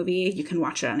HBO movie. You can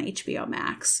watch it on HBO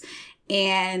Max.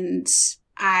 And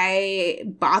I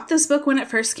bought this book when it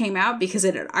first came out because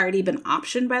it had already been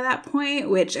optioned by that point,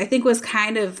 which I think was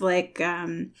kind of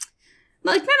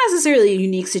not necessarily a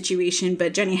unique situation,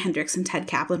 but Jenny Hendricks and Ted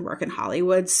Kaplan work in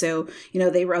Hollywood. So,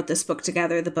 they wrote this book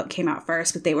together. The book came out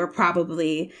first, but they were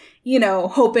probably,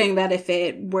 hoping that if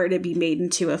it were to be made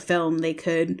into a film, they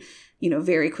could,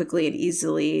 very quickly and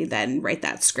easily then write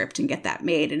that script and get that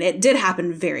made. And it did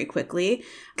happen very quickly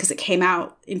because it came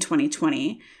out in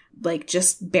 2020.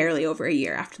 Just barely over a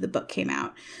year after the book came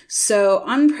out. So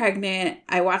Unpregnant,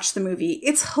 I watched the movie.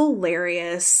 It's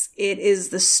hilarious. It is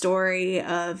the story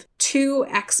of 2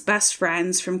 ex-best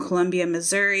friends from Columbia,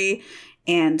 Missouri.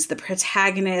 And the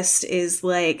protagonist is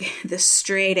the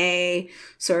straight A,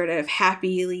 sort of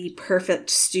happily perfect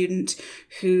student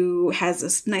who has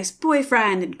a nice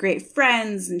boyfriend and great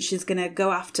friends. And she's going to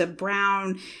go off to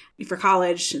Brown for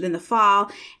college in the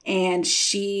fall, and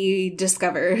she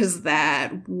discovers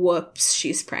that, whoops,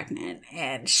 she's pregnant.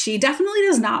 And she definitely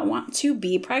does not want to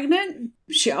be pregnant.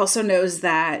 She also knows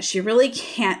that she really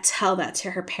can't tell that to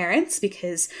her parents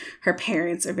because her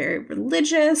parents are very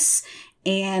religious,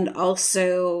 and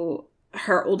also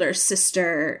her older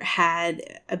sister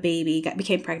had a baby,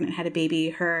 became pregnant, had a baby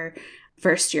her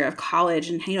first year of college,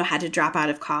 and had to drop out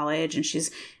of college, and she's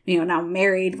now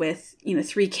married with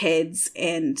 3 kids,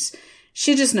 and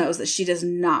she just knows that she does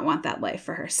not want that life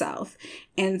for herself.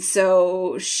 And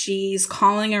so she's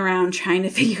calling around trying to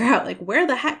figure out where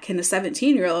the heck can a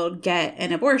 17-year-old get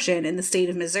an abortion in the state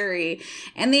of Missouri?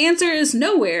 And the answer is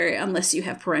nowhere unless you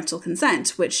have parental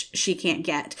consent, which she can't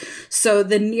get. So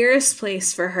the nearest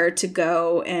place for her to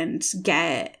go and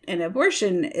get an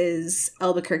abortion is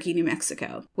Albuquerque, New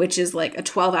Mexico, which is a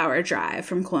 12-hour drive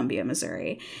from Columbia,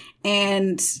 Missouri.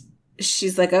 And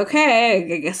she's like,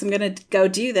 okay, I guess I'm going to go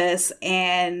do this.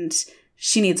 And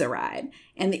she needs a ride.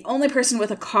 And the only person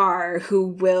with a car who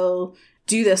will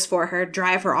do this for her,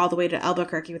 drive her all the way to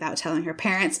Albuquerque without telling her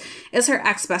parents, is her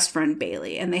ex-best friend,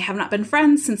 Bailey. And they have not been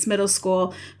friends since middle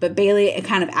school, but Bailey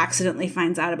kind of accidentally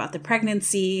finds out about the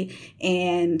pregnancy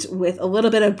and with a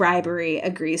little bit of bribery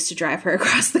agrees to drive her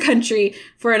across the country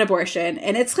for an abortion.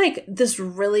 And it's like this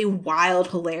really wild,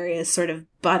 hilarious sort of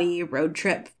buddy road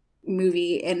trip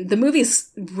movie. And the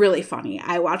movie's really funny.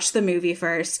 I watched the movie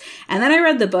first and then I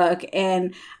read the book,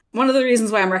 and one of the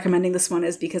reasons why I'm recommending this one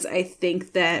is because I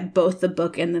think that both the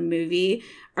book and the movie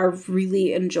are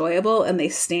really enjoyable and they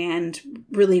stand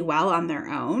really well on their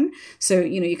own. So,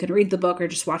 you can read the book or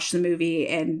just watch the movie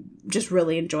and just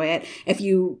really enjoy it. If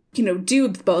you, do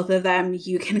both of them,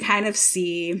 you can kind of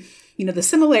see, the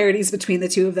similarities between the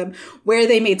two of them, where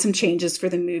they made some changes for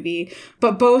the movie,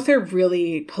 but both are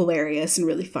really hilarious and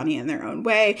really funny in their own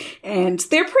way. And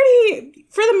they're pretty,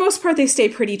 for the most part, they stay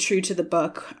pretty true to the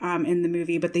book in the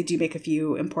movie, but they do make a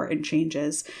few important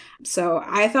changes. So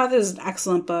I thought this was an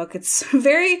excellent book. It's a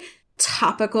very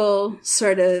topical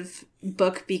sort of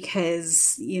book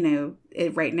because,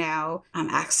 right now,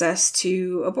 access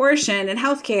to abortion and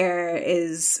healthcare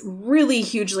is really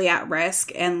hugely at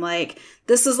risk. And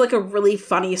this is a really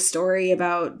funny story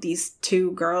about these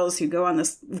two girls who go on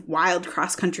this wild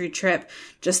cross-country trip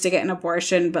just to get an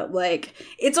abortion. But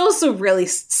it's also really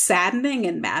saddening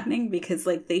and maddening because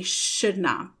they should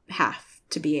not have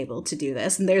to be able to do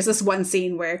this. And there's this one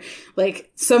scene where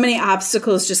so many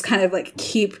obstacles just kind of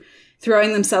keep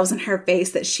throwing themselves in her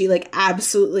face that she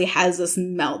absolutely has this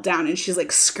meltdown and she's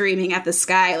screaming at the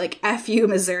sky F you,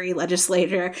 Missouri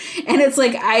legislator. And it's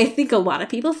I think a lot of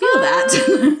people feel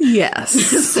that. Yes.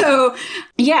 So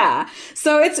yeah.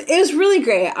 So it was really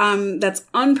great. That's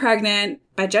Unpregnant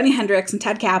by Jenny Hendricks and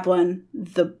Ted Kaplan.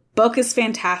 The book is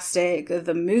fantastic.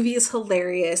 The movie is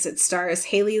hilarious. It stars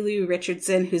Haley Lou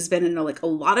Richardson, who's been in a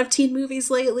lot of teen movies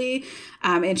lately.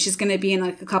 And she's going to be in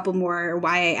a couple more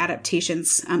YA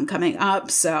adaptations coming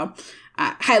up. So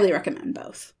highly recommend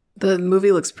both. The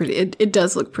movie looks pretty, it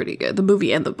does look pretty good. The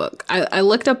movie and the book. I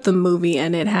looked up the movie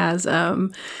and it has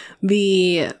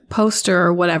the poster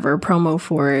or whatever promo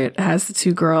for it has the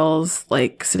two girls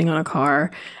sitting on a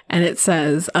car and it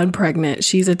says Unpregnant.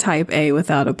 She's a type A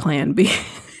without a plan B.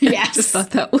 Yes. I just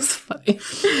thought that was funny.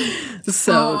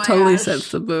 So totally sets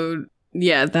the mood.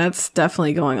 Yeah, that's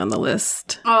definitely going on the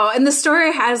list. Oh, and the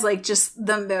story has just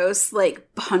the most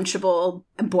punchable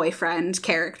boyfriend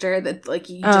character that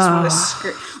you just want to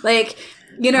screw. He's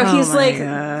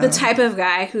God. The type of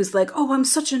guy who's oh, I'm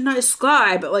such a nice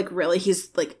guy, but really he's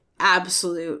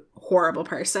absolute horrible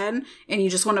person and you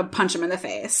just want to punch him in the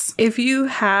face. If you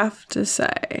have to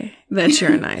say that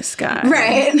you're a nice guy,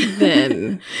 right,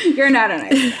 then you're not a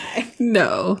nice guy.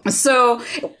 No. So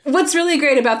what's really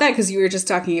great about that, because you were just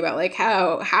talking about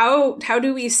how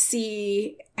do we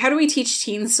teach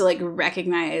teens to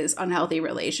recognize unhealthy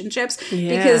relationships?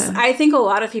 Yeah. Because I think a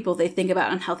lot of people, they think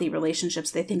about unhealthy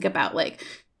relationships, they think about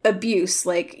abuse,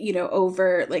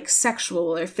 over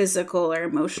sexual or physical or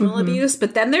emotional abuse.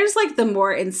 But then there's the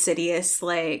more insidious,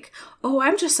 oh,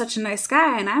 I'm just such a nice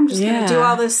guy and I'm just going to do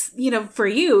all this, for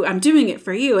you. I'm doing it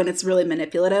for you. And it's really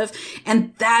manipulative.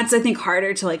 And that's, I think,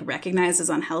 harder to recognize as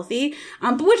unhealthy.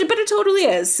 But it totally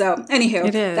is. So anywho,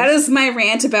 it is. That is my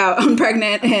rant about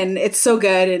Unpregnant, and it's so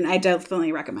good and I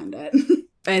definitely recommend it.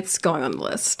 It's going on the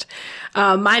list.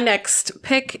 My next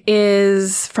pick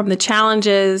is from the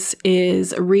challenges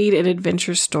is Read an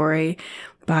Adventure Story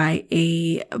by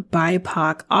a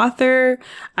BIPOC author.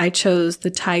 I chose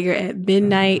The Tiger at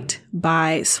Midnight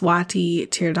by Swati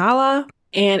Tirdala.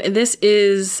 And this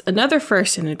is another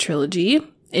first in a trilogy.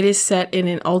 It is set in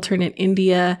an alternate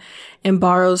India and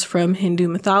borrows from Hindu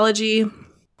mythology.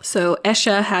 So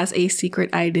Esha has a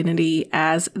secret identity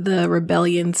as the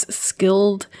rebellion's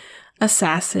skilled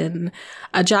assassin,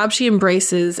 a job she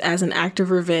embraces as an act of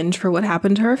revenge for what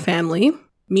happened to her family.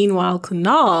 Meanwhile,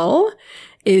 Kunal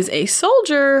is a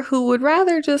soldier who would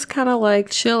rather just kind of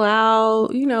chill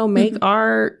out, make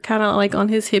art, kind of on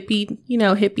his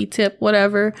hippie tip,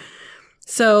 whatever.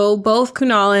 So both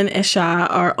Kunal and Esha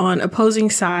are on opposing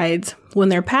sides when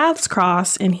their paths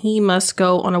cross and he must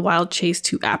go on a wild chase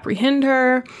to apprehend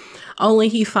her. Only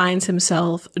he finds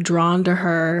himself drawn to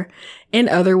her in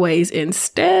other ways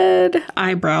instead.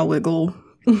 Eyebrow wiggle.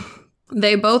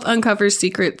 They both uncover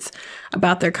secrets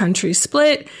about their country's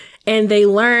split, and they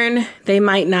learn they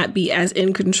might not be as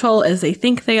in control as they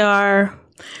think they are.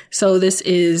 So this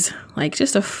is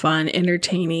just a fun,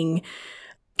 entertaining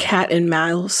cat and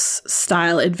mouse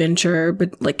style adventure,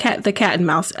 but like the cat and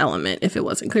mouse element, if it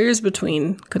wasn't clear, is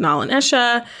between Kunal and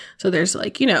Esha. So there's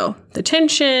like, you know, the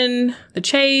tension, the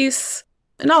chase,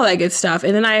 and all that good stuff.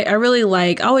 And then I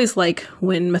always like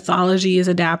when mythology is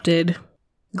adapted,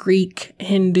 Greek,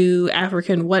 Hindu,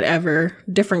 African, whatever,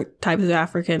 different types of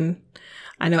African.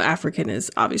 I know African is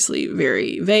obviously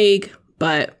very vague,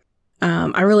 but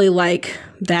I really like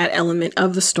that element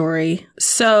of the story.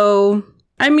 So,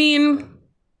 I mean,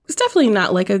 it's definitely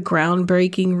not like a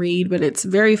groundbreaking read, but it's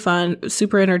very fun,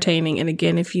 super entertaining. And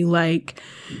again, if you like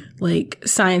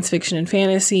science fiction and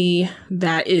fantasy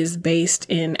that is based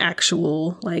in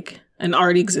actual, like an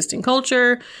already existing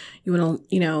culture, you want to,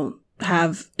 you know,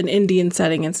 have an Indian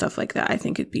setting and stuff like that, I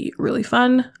think it'd be really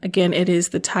fun. Again, it is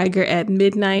The Tiger at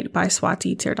Midnight by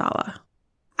Swati Terdala.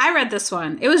 I read this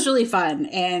one. It was really fun.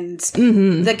 And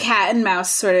the cat and mouse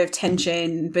sort of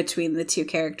tension between the two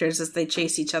characters as they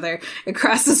chase each other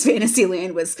across this fantasy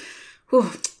land was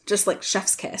just like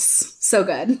chef's kiss. So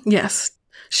good. Yes.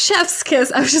 Chef's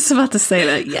kiss. I was just about to say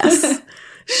that. Yes.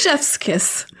 Chef's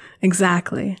kiss.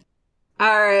 Exactly.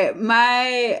 All right.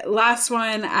 My last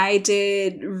one, I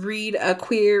did read a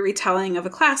queer retelling of a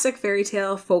classic fairy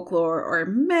tale, folklore, or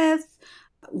myth.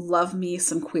 Love me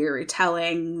some queer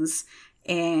retellings.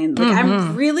 And like,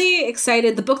 I'm really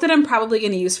excited. The book that I'm probably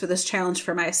going to use for this challenge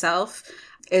for myself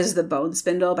is The Bone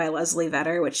Spindle by Leslie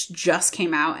Vedder, which just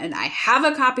came out. And I have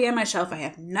a copy on my shelf. I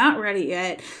have not read it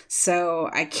yet. So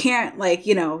I can't, like,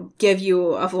 you know, give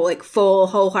you a full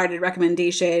wholehearted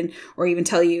recommendation or even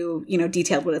tell you, you know,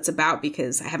 detailed what it's about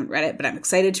because I haven't read it, but I'm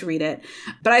excited to read it.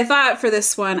 But I thought for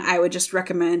this one, I would just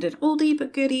recommend an oldie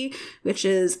but goodie, which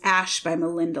is Ash by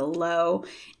Melinda Lowe.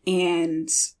 And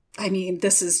I mean,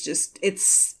 this is just,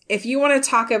 if you want to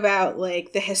talk about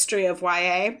like the history of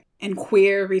YA and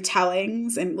queer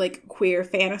retellings and like queer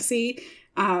fantasy,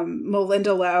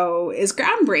 Melinda Lowe is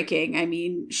groundbreaking. I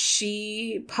mean,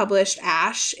 she published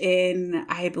Ash in,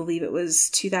 I believe it was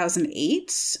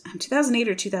 2008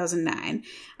 or 2009,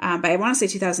 but I want to say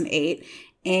 2008.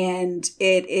 And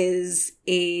it is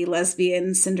a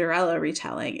lesbian Cinderella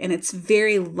retelling, and it's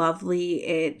very lovely.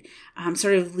 It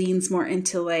sort of leans more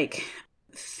into like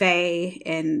fae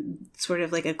and sort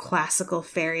of like a classical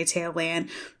fairy tale land,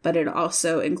 but it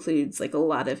also includes like a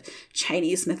lot of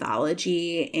Chinese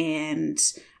mythology and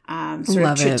sort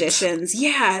of traditions.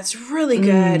 Yeah, it's really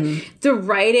good. The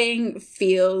writing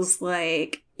feels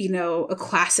like, you know, a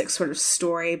classic sort of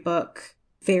storybook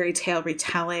fairy tale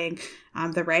retelling.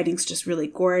 The writing's just really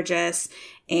gorgeous,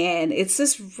 and it's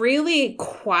this really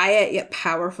quiet yet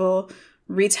powerful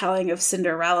retelling of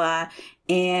Cinderella.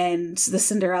 And the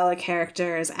Cinderella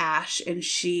character is Ash, and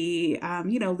she,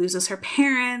 you know, loses her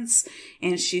parents,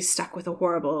 and she's stuck with a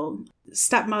horrible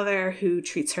stepmother who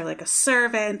treats her like a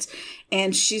servant.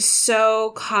 And she's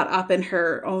so caught up in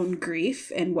her own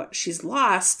grief and what she's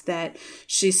lost that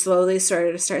she slowly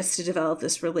starts to develop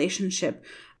this relationship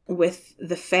with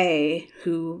the fae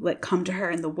who like come to her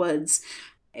in the woods.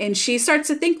 And she starts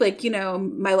to think like, you know,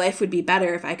 my life would be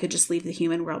better if I could just leave the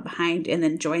human world behind and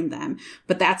then join them.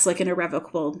 But that's like an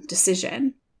irrevocable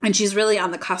decision. And she's really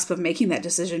on the cusp of making that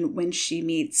decision when she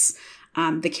meets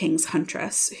the king's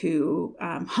huntress who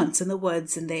hunts in the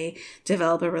woods, and they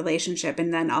develop a relationship.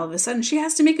 And then all of a sudden she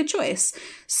has to make a choice.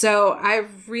 So I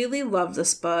really love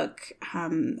this book. I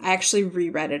actually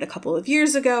reread it a couple of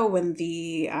years ago when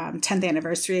the 10th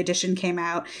anniversary edition came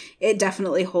out. It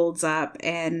definitely holds up.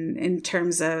 And in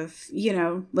terms of, you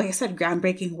know, like I said,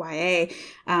 groundbreaking YA,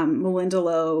 Melinda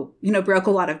Lowe, you know, broke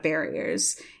a lot of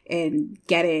barriers in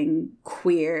getting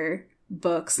queer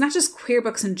books, not just queer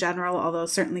books in general, although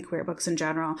certainly queer books in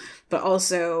general, but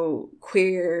also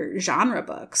queer genre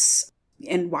books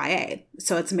in YA.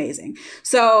 So it's amazing.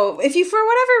 So if you, for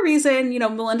whatever reason, you know,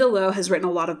 Melinda Lowe has written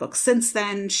a lot of books since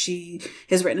then. She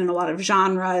has written in a lot of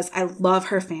genres. I love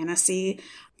her fantasy.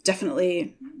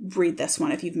 Definitely read this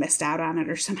one if you've missed out on it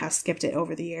or somehow skipped it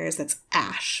over the years. That's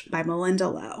Ash by Melinda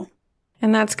Lowe.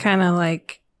 And that's kind of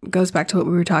like, goes back to what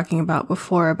we were talking about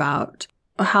before about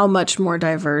how much more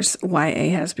diverse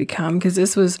YA has become, because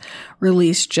this was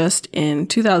released just in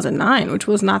 2009, which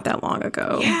was not that long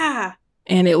ago. Yeah.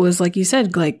 And it was, like you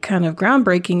said, like kind of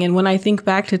groundbreaking. And when I think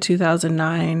back to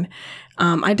 2009,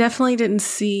 I definitely didn't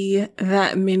see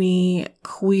that many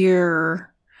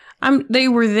queer, they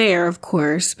were there, of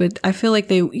course, but I feel like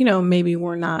they, you know, maybe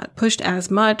were not pushed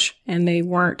as much, and they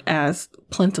weren't as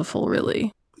plentiful,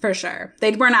 really. For sure.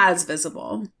 They were not as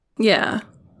visible. Yeah.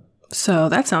 So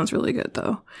that sounds really good,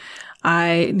 though.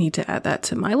 I need to add that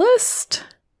to my list.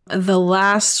 The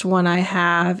last one I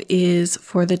have is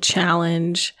for the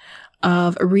challenge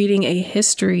of reading a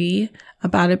history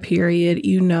about a period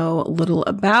you know little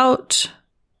about.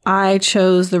 I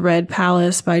chose The Red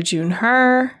Palace by June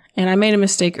Her, and I made a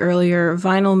mistake earlier.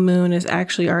 Vinyl Moon is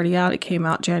actually already out. It came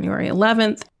out January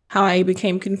 11th. How I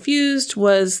became confused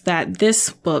was that this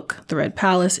book, The Red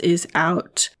Palace, is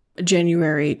out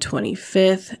January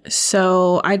 25th.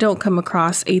 So I don't come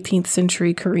across 18th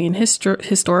century Korean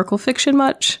historical fiction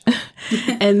much.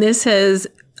 And this has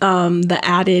the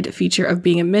added feature of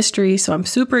being a mystery. So I'm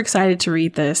super excited to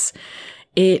read this.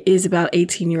 It is about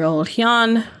 18-year-old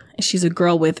Hyun. She's a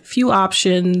girl with few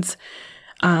options.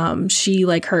 She's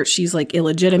like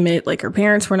illegitimate. Like her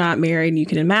parents were not married. And you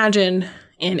can imagine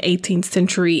in 18th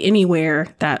century anywhere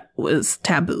that was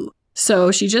taboo.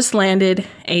 So she just landed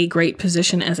a great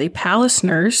position as a palace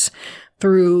nurse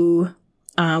through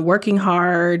working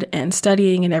hard and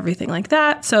studying and everything like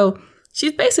that. So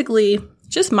she's basically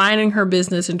just minding her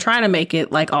business and trying to make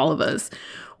it like all of us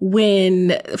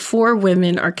when 4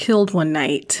 women are killed one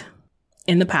night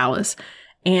in the palace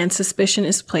and suspicion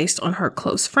is placed on her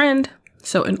close friend.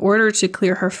 So in order to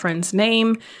clear her friend's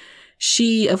name,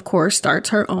 she, of course, starts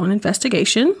her own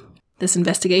investigation. This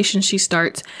investigation she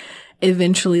starts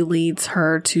eventually leads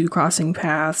her to crossing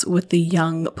paths with the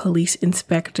young police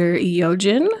inspector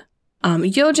Yeojin.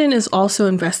 Yeojin is also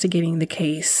investigating the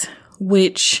case,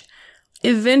 which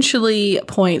eventually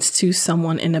points to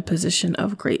someone in a position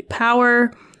of great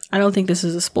power. I don't think this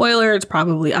is a spoiler. It's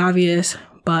probably obvious,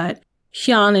 but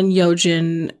Hyun and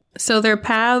Yeojin, so their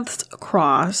paths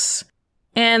cross.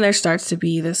 And there starts to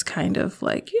be this kind of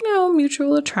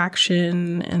mutual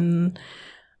attraction and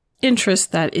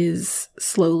interest that is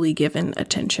slowly given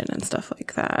attention and stuff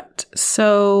like that.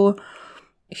 So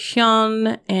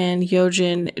Hyun and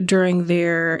Yeojin, during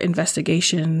their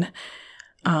investigation,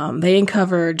 they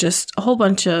uncover just a whole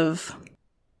bunch of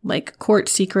court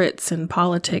secrets and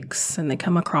politics, and they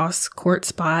come across court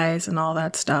spies and all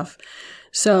that stuff.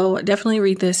 So definitely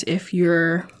read this if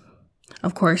you're,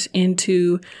 of course,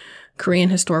 into Korean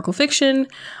historical fiction.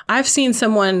 I've seen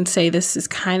someone say this is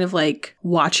kind of like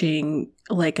watching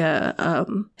a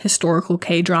historical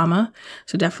K-drama.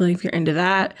 So definitely if you're into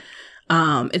that.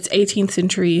 It's 18th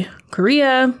century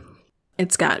Korea.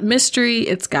 It's got mystery.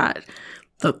 It's got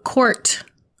the court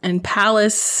and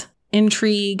palace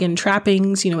intrigue and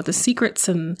trappings, with the secrets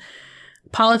and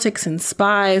politics and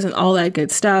spies and all that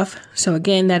good stuff. So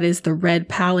again, that is The Red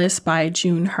Palace by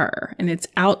June Her, and it's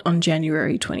out on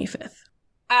January 25th.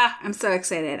 I'm so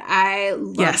excited. I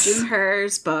love June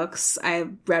Her's books. I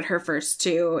read her first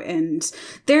 2, and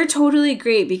they're totally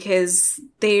great because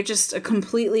they're just a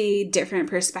completely different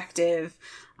perspective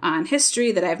on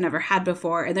history that I've never had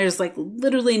before. And there's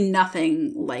literally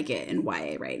nothing like it in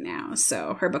YA right now.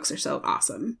 So her books are so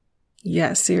awesome.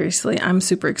 Yeah, seriously. I'm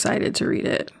super excited to read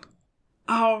it.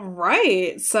 All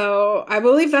right. So I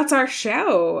believe that's our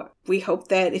show. We hope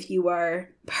that if you are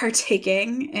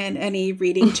partaking in any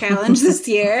reading challenge this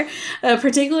year,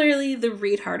 particularly the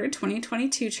Read Harder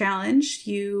 2022 challenge,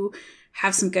 you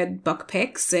have some good book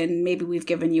picks, and maybe we've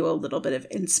given you a little bit of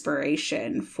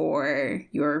inspiration for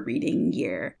your reading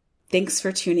year. Thanks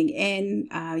for tuning in.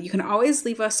 You can always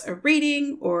leave us a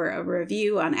rating or a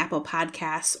review on Apple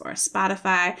Podcasts or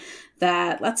Spotify.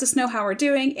 That lets us know how we're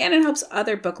doing, and it helps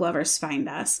other book lovers find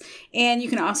us. And you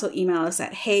can also email us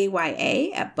at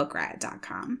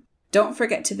heyya@bookriot.com. Don't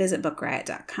forget to visit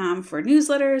bookriot.com for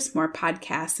newsletters, more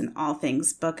podcasts, and all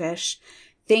things bookish.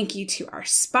 Thank you to our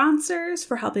sponsors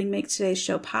for helping make today's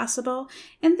show possible.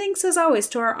 And thanks, as always,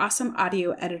 to our awesome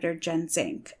audio editor, Jen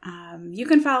Zink. You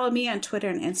can follow me on Twitter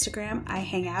and Instagram. I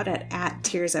hang out at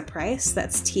Tirza Price.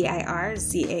 That's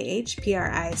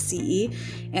TIRZAHPRICE.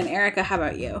 And Erica, how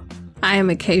about you? I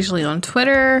am occasionally on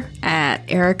Twitter at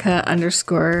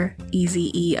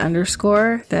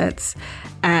Erica_EZE_. That's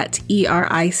at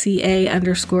ERICA_EZE_.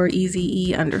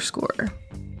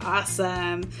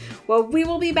 Awesome. Well, we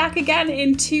will be back again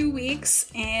in 2 weeks.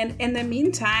 And in the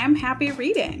meantime, happy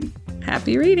reading.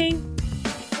 Happy reading.